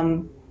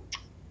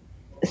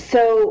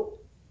 So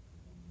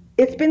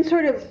it's been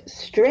sort of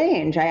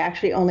strange. I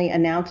actually only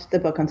announced the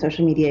book on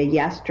social media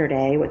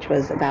yesterday, which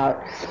was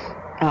about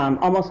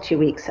almost 2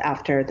 weeks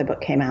after the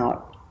book came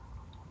out.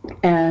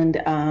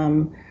 And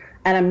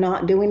I'm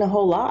not doing a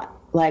whole lot.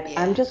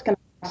 I'm just going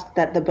to trust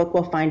that the book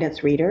will find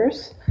its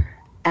readers,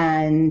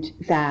 and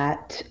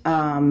that,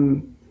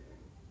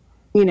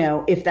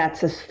 if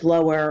that's a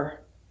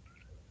slower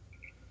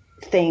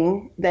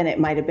thing than it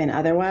might have been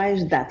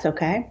otherwise, that's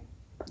okay.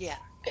 Yeah.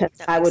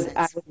 Because I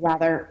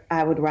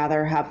would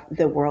rather have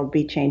the world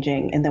be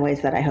changing in the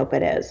ways that I hope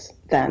it is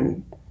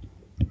than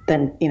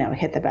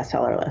hit the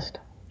bestseller list.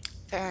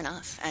 Fair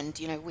enough. And,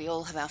 we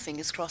all have our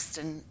fingers crossed,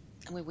 and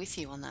we're with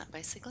you on that,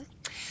 basically.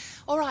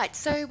 All right,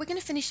 so we're going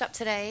to finish up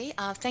today.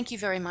 Thank you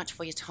very much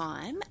for your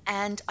time.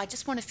 And I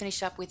just want to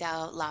finish up with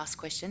our last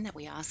question that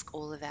we ask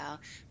all of our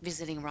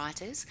visiting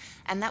writers,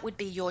 and that would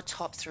be your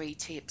top 3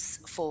 tips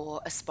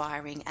for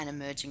aspiring and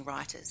emerging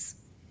writers.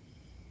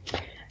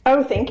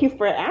 Oh, thank you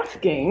for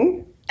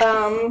asking.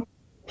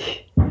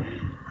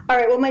 All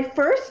right, well, my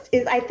first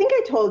is, I think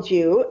I told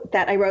you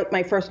that I wrote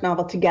my first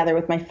novel together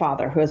with my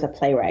father, who is a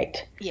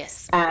playwright.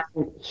 Yes. And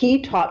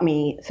he taught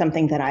me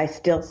something that I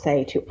still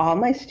say to all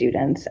my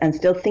students and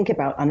still think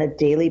about on a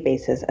daily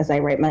basis as I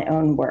write my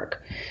own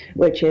work,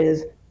 which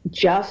is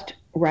just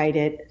write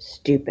it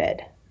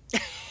stupid.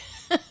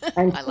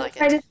 And I like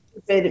it. Write it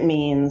stupid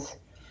means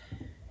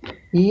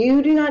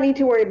you do not need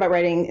to worry about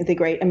writing the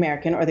great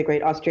American or the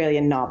great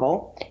Australian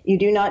novel. You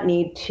do not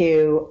need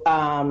to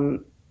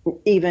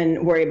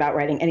even worry about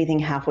writing anything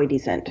halfway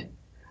decent.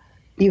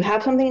 You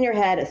have something in your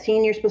head, a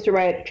scene you're supposed to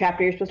write, a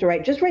chapter you're supposed to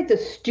write, just write the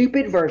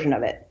stupid version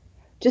of it.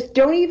 Just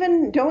don't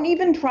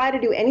even try to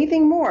do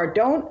anything more.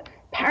 Don't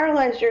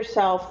paralyze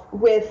yourself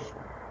with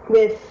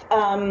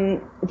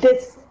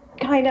this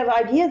kind of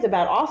ideas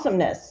about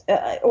awesomeness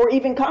or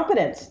even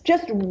competence.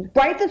 Just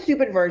write the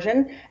stupid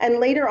version, and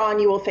later on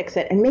you will fix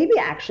it. And maybe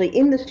actually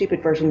in the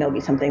stupid version there'll be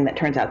something that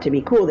turns out to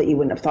be cool that you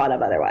wouldn't have thought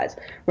of otherwise,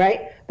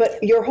 right?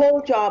 But your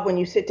whole job when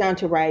you sit down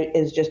to write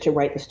is just to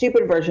write the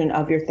stupid version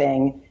of your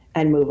thing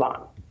and move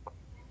on.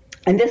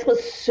 And this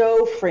was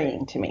so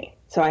freeing to me,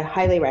 so I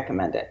highly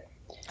recommend it.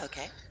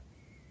 Okay.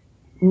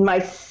 My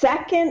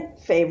second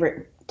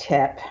favorite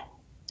tip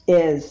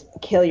is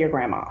kill your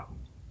grandma.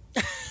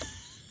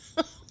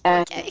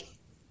 Okay.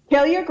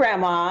 Kill your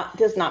grandma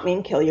does not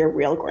mean kill your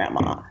real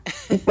grandma.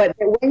 But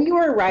when you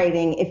are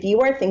writing, if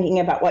you are thinking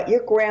about what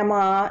your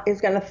grandma is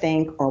going to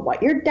think, or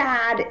what your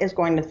dad is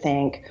going to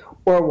think,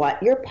 or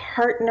what your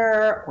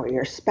partner or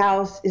your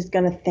spouse is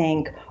going to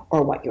think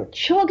or what your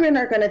children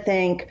are going to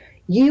think,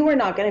 you are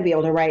not going to be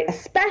able to write,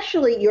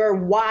 especially your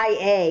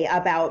YA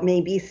about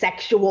maybe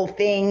sexual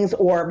things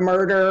or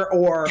murder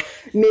or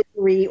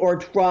misery or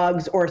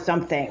drugs or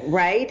something,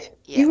 right?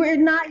 Yeah.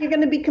 You're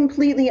going to be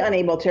completely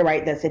unable to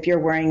write this if you're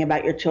worrying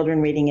about your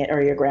children reading it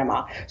or your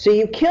grandma. So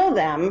you kill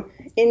them,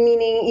 in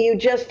meaning you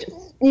just,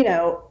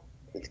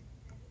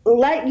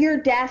 let your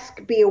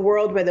desk be a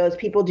world where those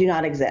people do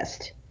not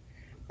exist.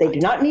 They do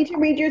not need to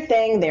read your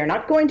thing. They're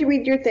not going to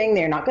read your thing.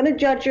 They're not going to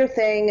judge your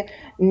thing.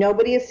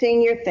 Nobody is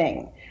seeing your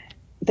thing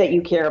that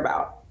you care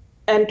about.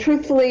 And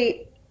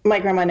truthfully, my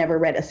grandma never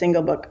read a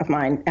single book of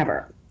mine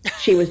ever.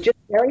 She was just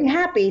very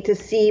happy to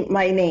see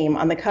my name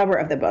on the cover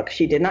of the book.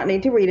 She did not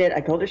need to read it. I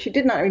told her she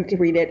did not need to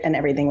read it, and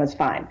everything was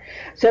fine.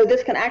 So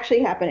this can actually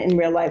happen in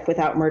real life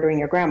without murdering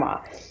your grandma.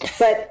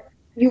 But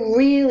you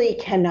really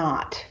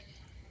cannot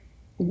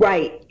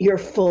write your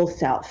full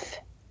self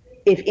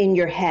if in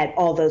your head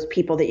all those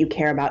people that you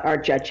care about are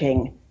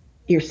judging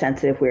your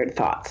sensitive, weird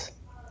thoughts.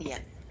 Yeah.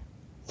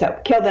 So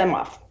kill them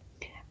off.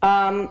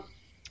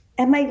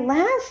 And my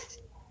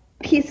last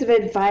piece of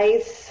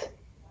advice,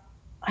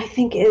 I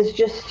think, is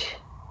just,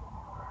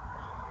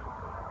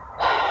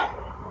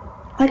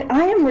 like,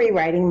 I am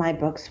rewriting my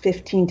books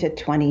 15 to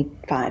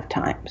 25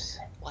 times.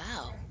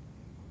 Wow.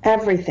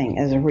 Everything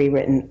is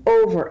rewritten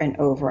over and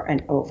over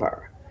and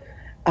over.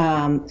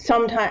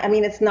 Sometimes,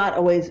 it's not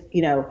always,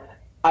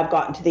 I've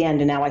gotten to the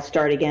end and now I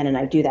start again and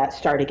I do that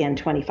start again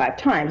 25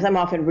 times. I'm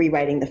often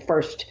rewriting the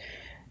first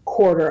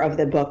quarter of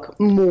the book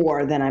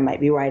more than I might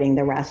be writing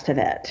the rest of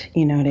it.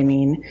 You know what I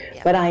mean?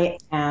 Yeah. But I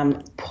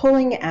am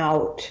pulling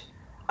out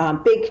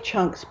big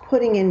chunks,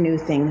 putting in new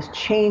things,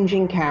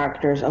 changing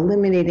characters,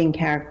 eliminating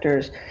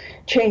characters,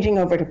 changing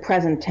over to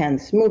present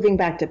tense, moving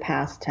back to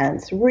past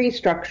tense,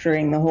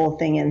 restructuring the whole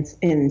thing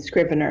in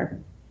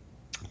Scrivener.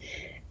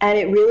 And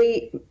it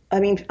really,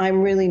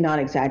 I'm really not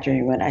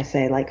exaggerating when I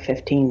say like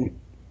 15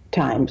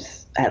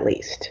 times at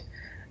least.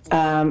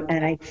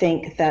 And I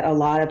think that a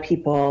lot of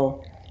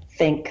people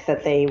think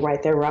that they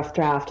write their rough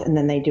draft and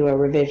then they do a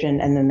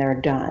revision and then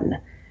they're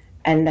done.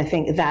 And I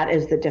think that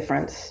is the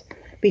difference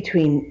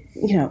between,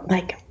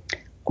 like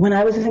when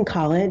I was in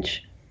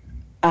college,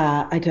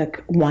 I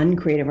took one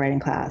creative writing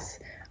class.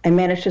 I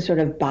managed to sort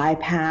of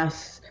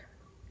bypass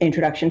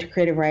introduction to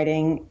creative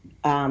writing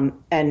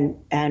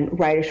and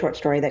write a short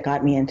story that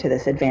got me into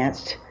this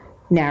advanced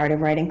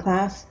narrative writing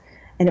class.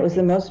 And it was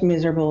the most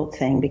miserable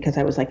thing because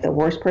I was like the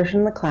worst person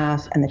in the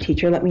class and the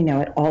teacher let me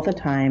know it all the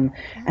time.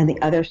 And the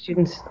other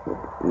students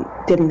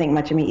didn't think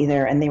much of me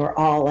either. And they were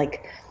all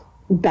like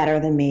better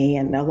than me.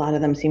 And a lot of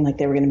them seemed like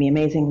they were going to be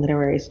amazing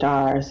literary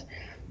stars.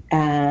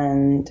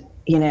 And,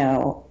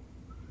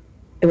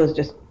 it was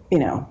just,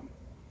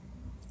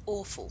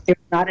 awful. It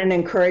was not an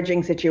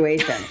encouraging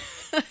situation.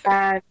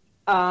 and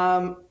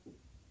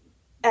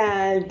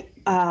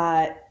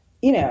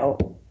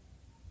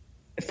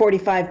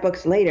 45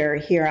 books later,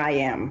 here I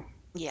am.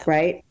 Yeah.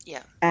 Right?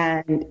 Yeah.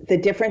 And the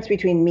difference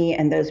between me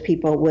and those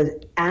people was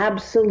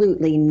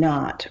absolutely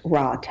not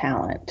raw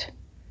talent,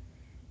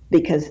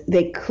 because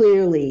they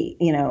clearly,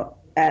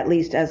 at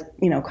least as,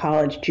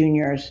 college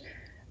juniors,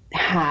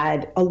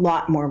 had a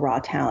lot more raw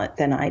talent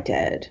than I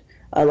did,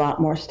 a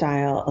lot more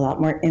style, a lot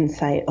more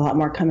insight, a lot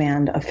more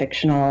command of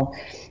fictional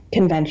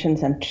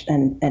conventions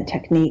and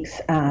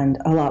techniques, and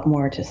a lot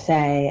more to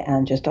say,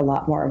 and just a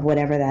lot more of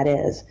whatever that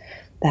is.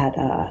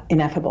 That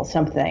ineffable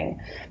something.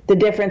 The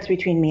difference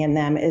between me and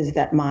them is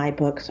that my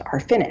books are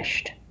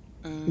finished,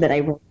 that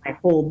I wrote my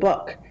whole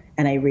book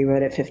and I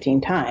rewrote it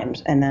 15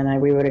 times, and then I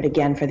rewrote it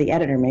again for the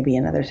editor maybe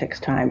another 6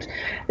 times.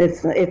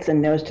 It's a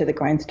nose to the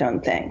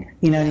grindstone thing.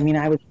 You know what I mean?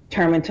 I was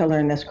determined to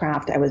learn this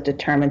craft. I was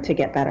determined to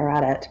get better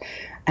at it.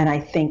 And I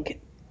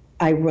think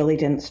I really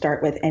didn't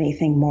start with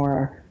anything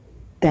more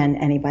than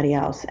anybody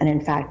else. And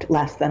in fact,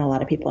 less than a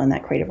lot of people in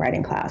that creative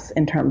writing class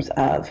in terms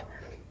of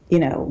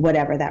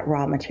whatever that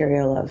raw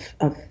material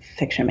of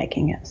fiction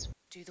making is.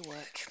 Do the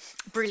work.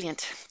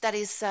 Brilliant. That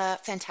is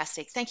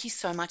fantastic. Thank you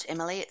so much,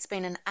 Emily. It's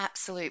been an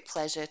absolute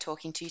pleasure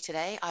talking to you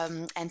today.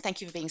 And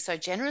thank you for being so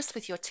generous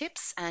with your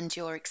tips and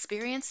your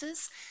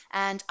experiences.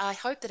 And I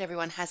hope that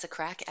everyone has a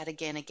crack at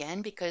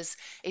Again, because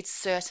it's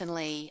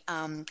certainly,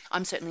 I'm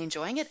certainly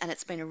enjoying it. And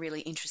it's been a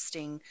really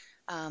interesting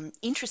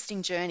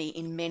journey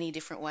in many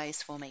different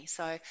ways for me.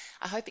 So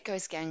I hope it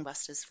goes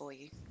gangbusters for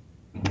you.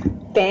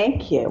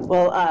 Thank you.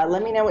 Well,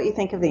 let me know what you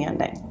think of the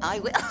ending. I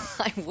will.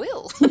 I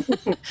will.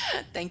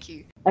 Thank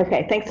you.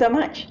 Okay. Thanks so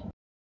much.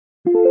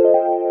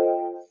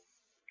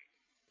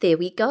 There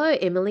we go,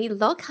 Emily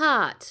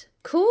Lockhart.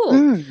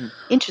 Cool.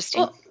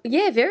 Interesting. Well,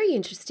 Yeah, very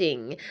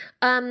interesting.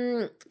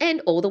 And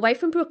all the way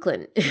from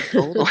Brooklyn.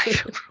 All the way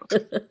from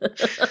Brooklyn.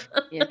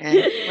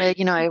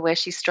 Yeah, where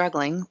she's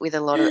struggling with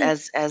a lot of,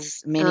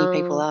 as many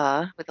people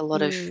are, with a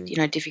lot of,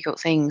 difficult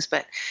things.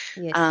 But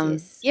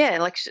yes. yeah,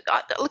 like,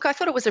 look, I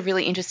thought it was a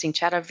really interesting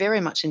chat. I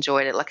very much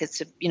enjoyed it. Like,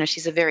 it's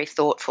she's a very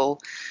thoughtful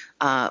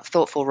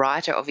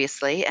writer,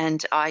 obviously,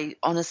 and I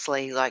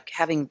honestly, like,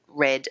 having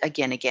read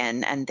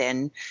again, and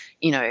then,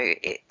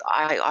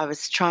 I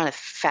was trying to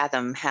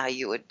fathom how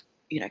you would,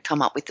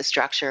 come up with the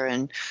structure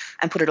and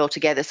put it all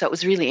together. So it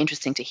was really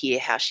interesting to hear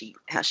how she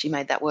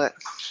made that work.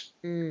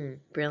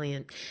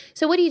 Brilliant.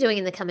 So what are you doing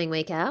in the coming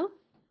week, Al?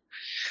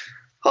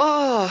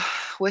 Oh,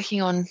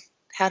 working on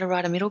how to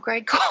write a middle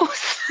grade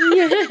course.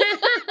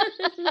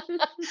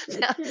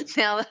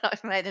 now that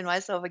I've made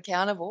myself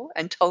accountable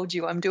and told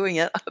you I'm doing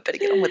it, I better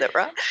get on with it,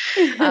 right?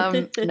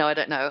 No, I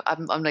don't know.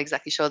 I'm not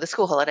exactly sure. The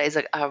school holidays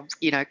are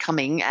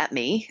coming at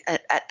me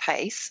at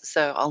pace,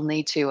 so I'll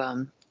need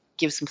to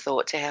give some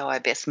thought to how I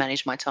best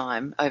manage my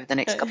time over the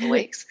next couple of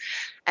weeks.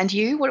 And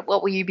you, what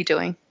will you be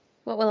doing?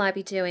 What will I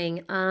be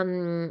doing?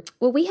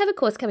 Well, we have a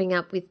course coming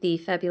up with the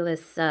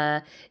fabulous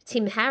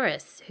Tim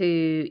Harris,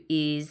 who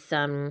is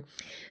an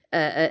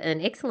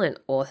excellent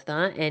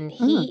author, and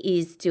he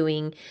is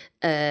doing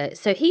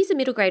so he's a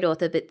middle grade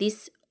author, but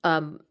this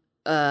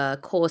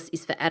course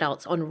is for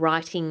adults on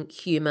writing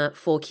humour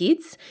for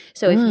kids.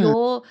 So if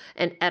you're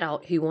an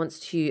adult who wants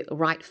to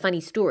write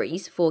funny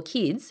stories for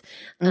kids,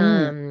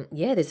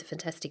 there's a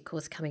fantastic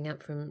course coming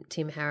up from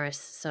Tim Harris.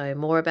 So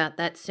more about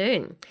that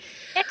soon.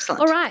 Excellent.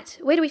 All right.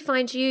 Where do we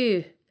find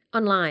you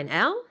online,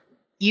 Al?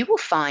 You will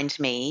find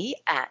me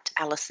at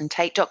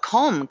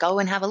AlisonTate.com. Go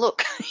and have a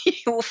look.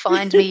 You will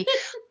find me.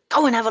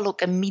 Go and have a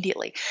look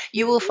immediately.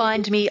 You will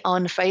find me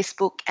on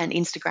Facebook and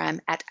Instagram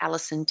at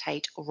Alison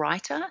Tait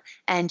Writer,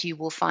 and you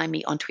will find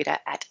me on Twitter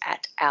at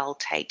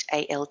AlTait,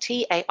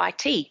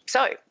 ALTAIT.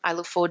 So I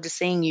look forward to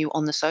seeing you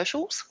on the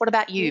socials. What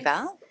about you,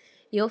 Val?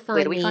 You'll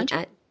find me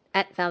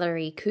at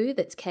Valerie Khoo,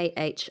 that's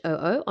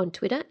KHOO, on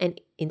Twitter and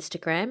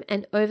Instagram,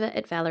 and over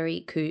at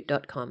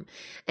valeriekhoo.com.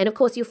 And of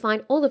course, you'll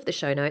find all of the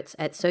show notes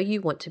at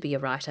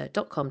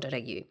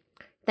soyouwanttobewriter.com.au.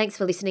 Thanks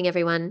for listening,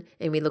 everyone,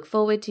 and we look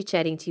forward to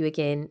chatting to you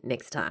again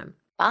next time.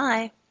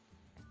 Bye.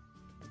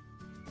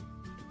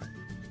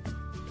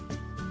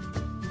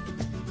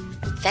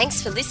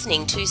 Thanks for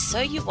listening to So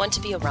You Want to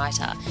Be a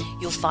Writer.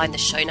 You'll find the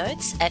show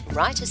notes at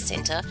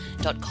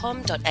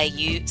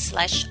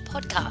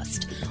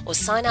writerscentre.com.au/podcast, or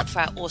sign up for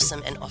our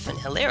awesome and often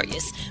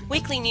hilarious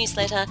weekly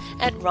newsletter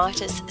at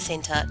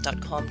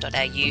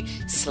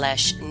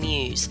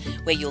writerscentre.com.au/news,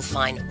 where you'll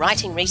find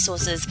writing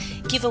resources,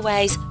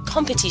 giveaways,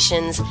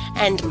 competitions,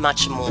 and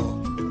much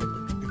more.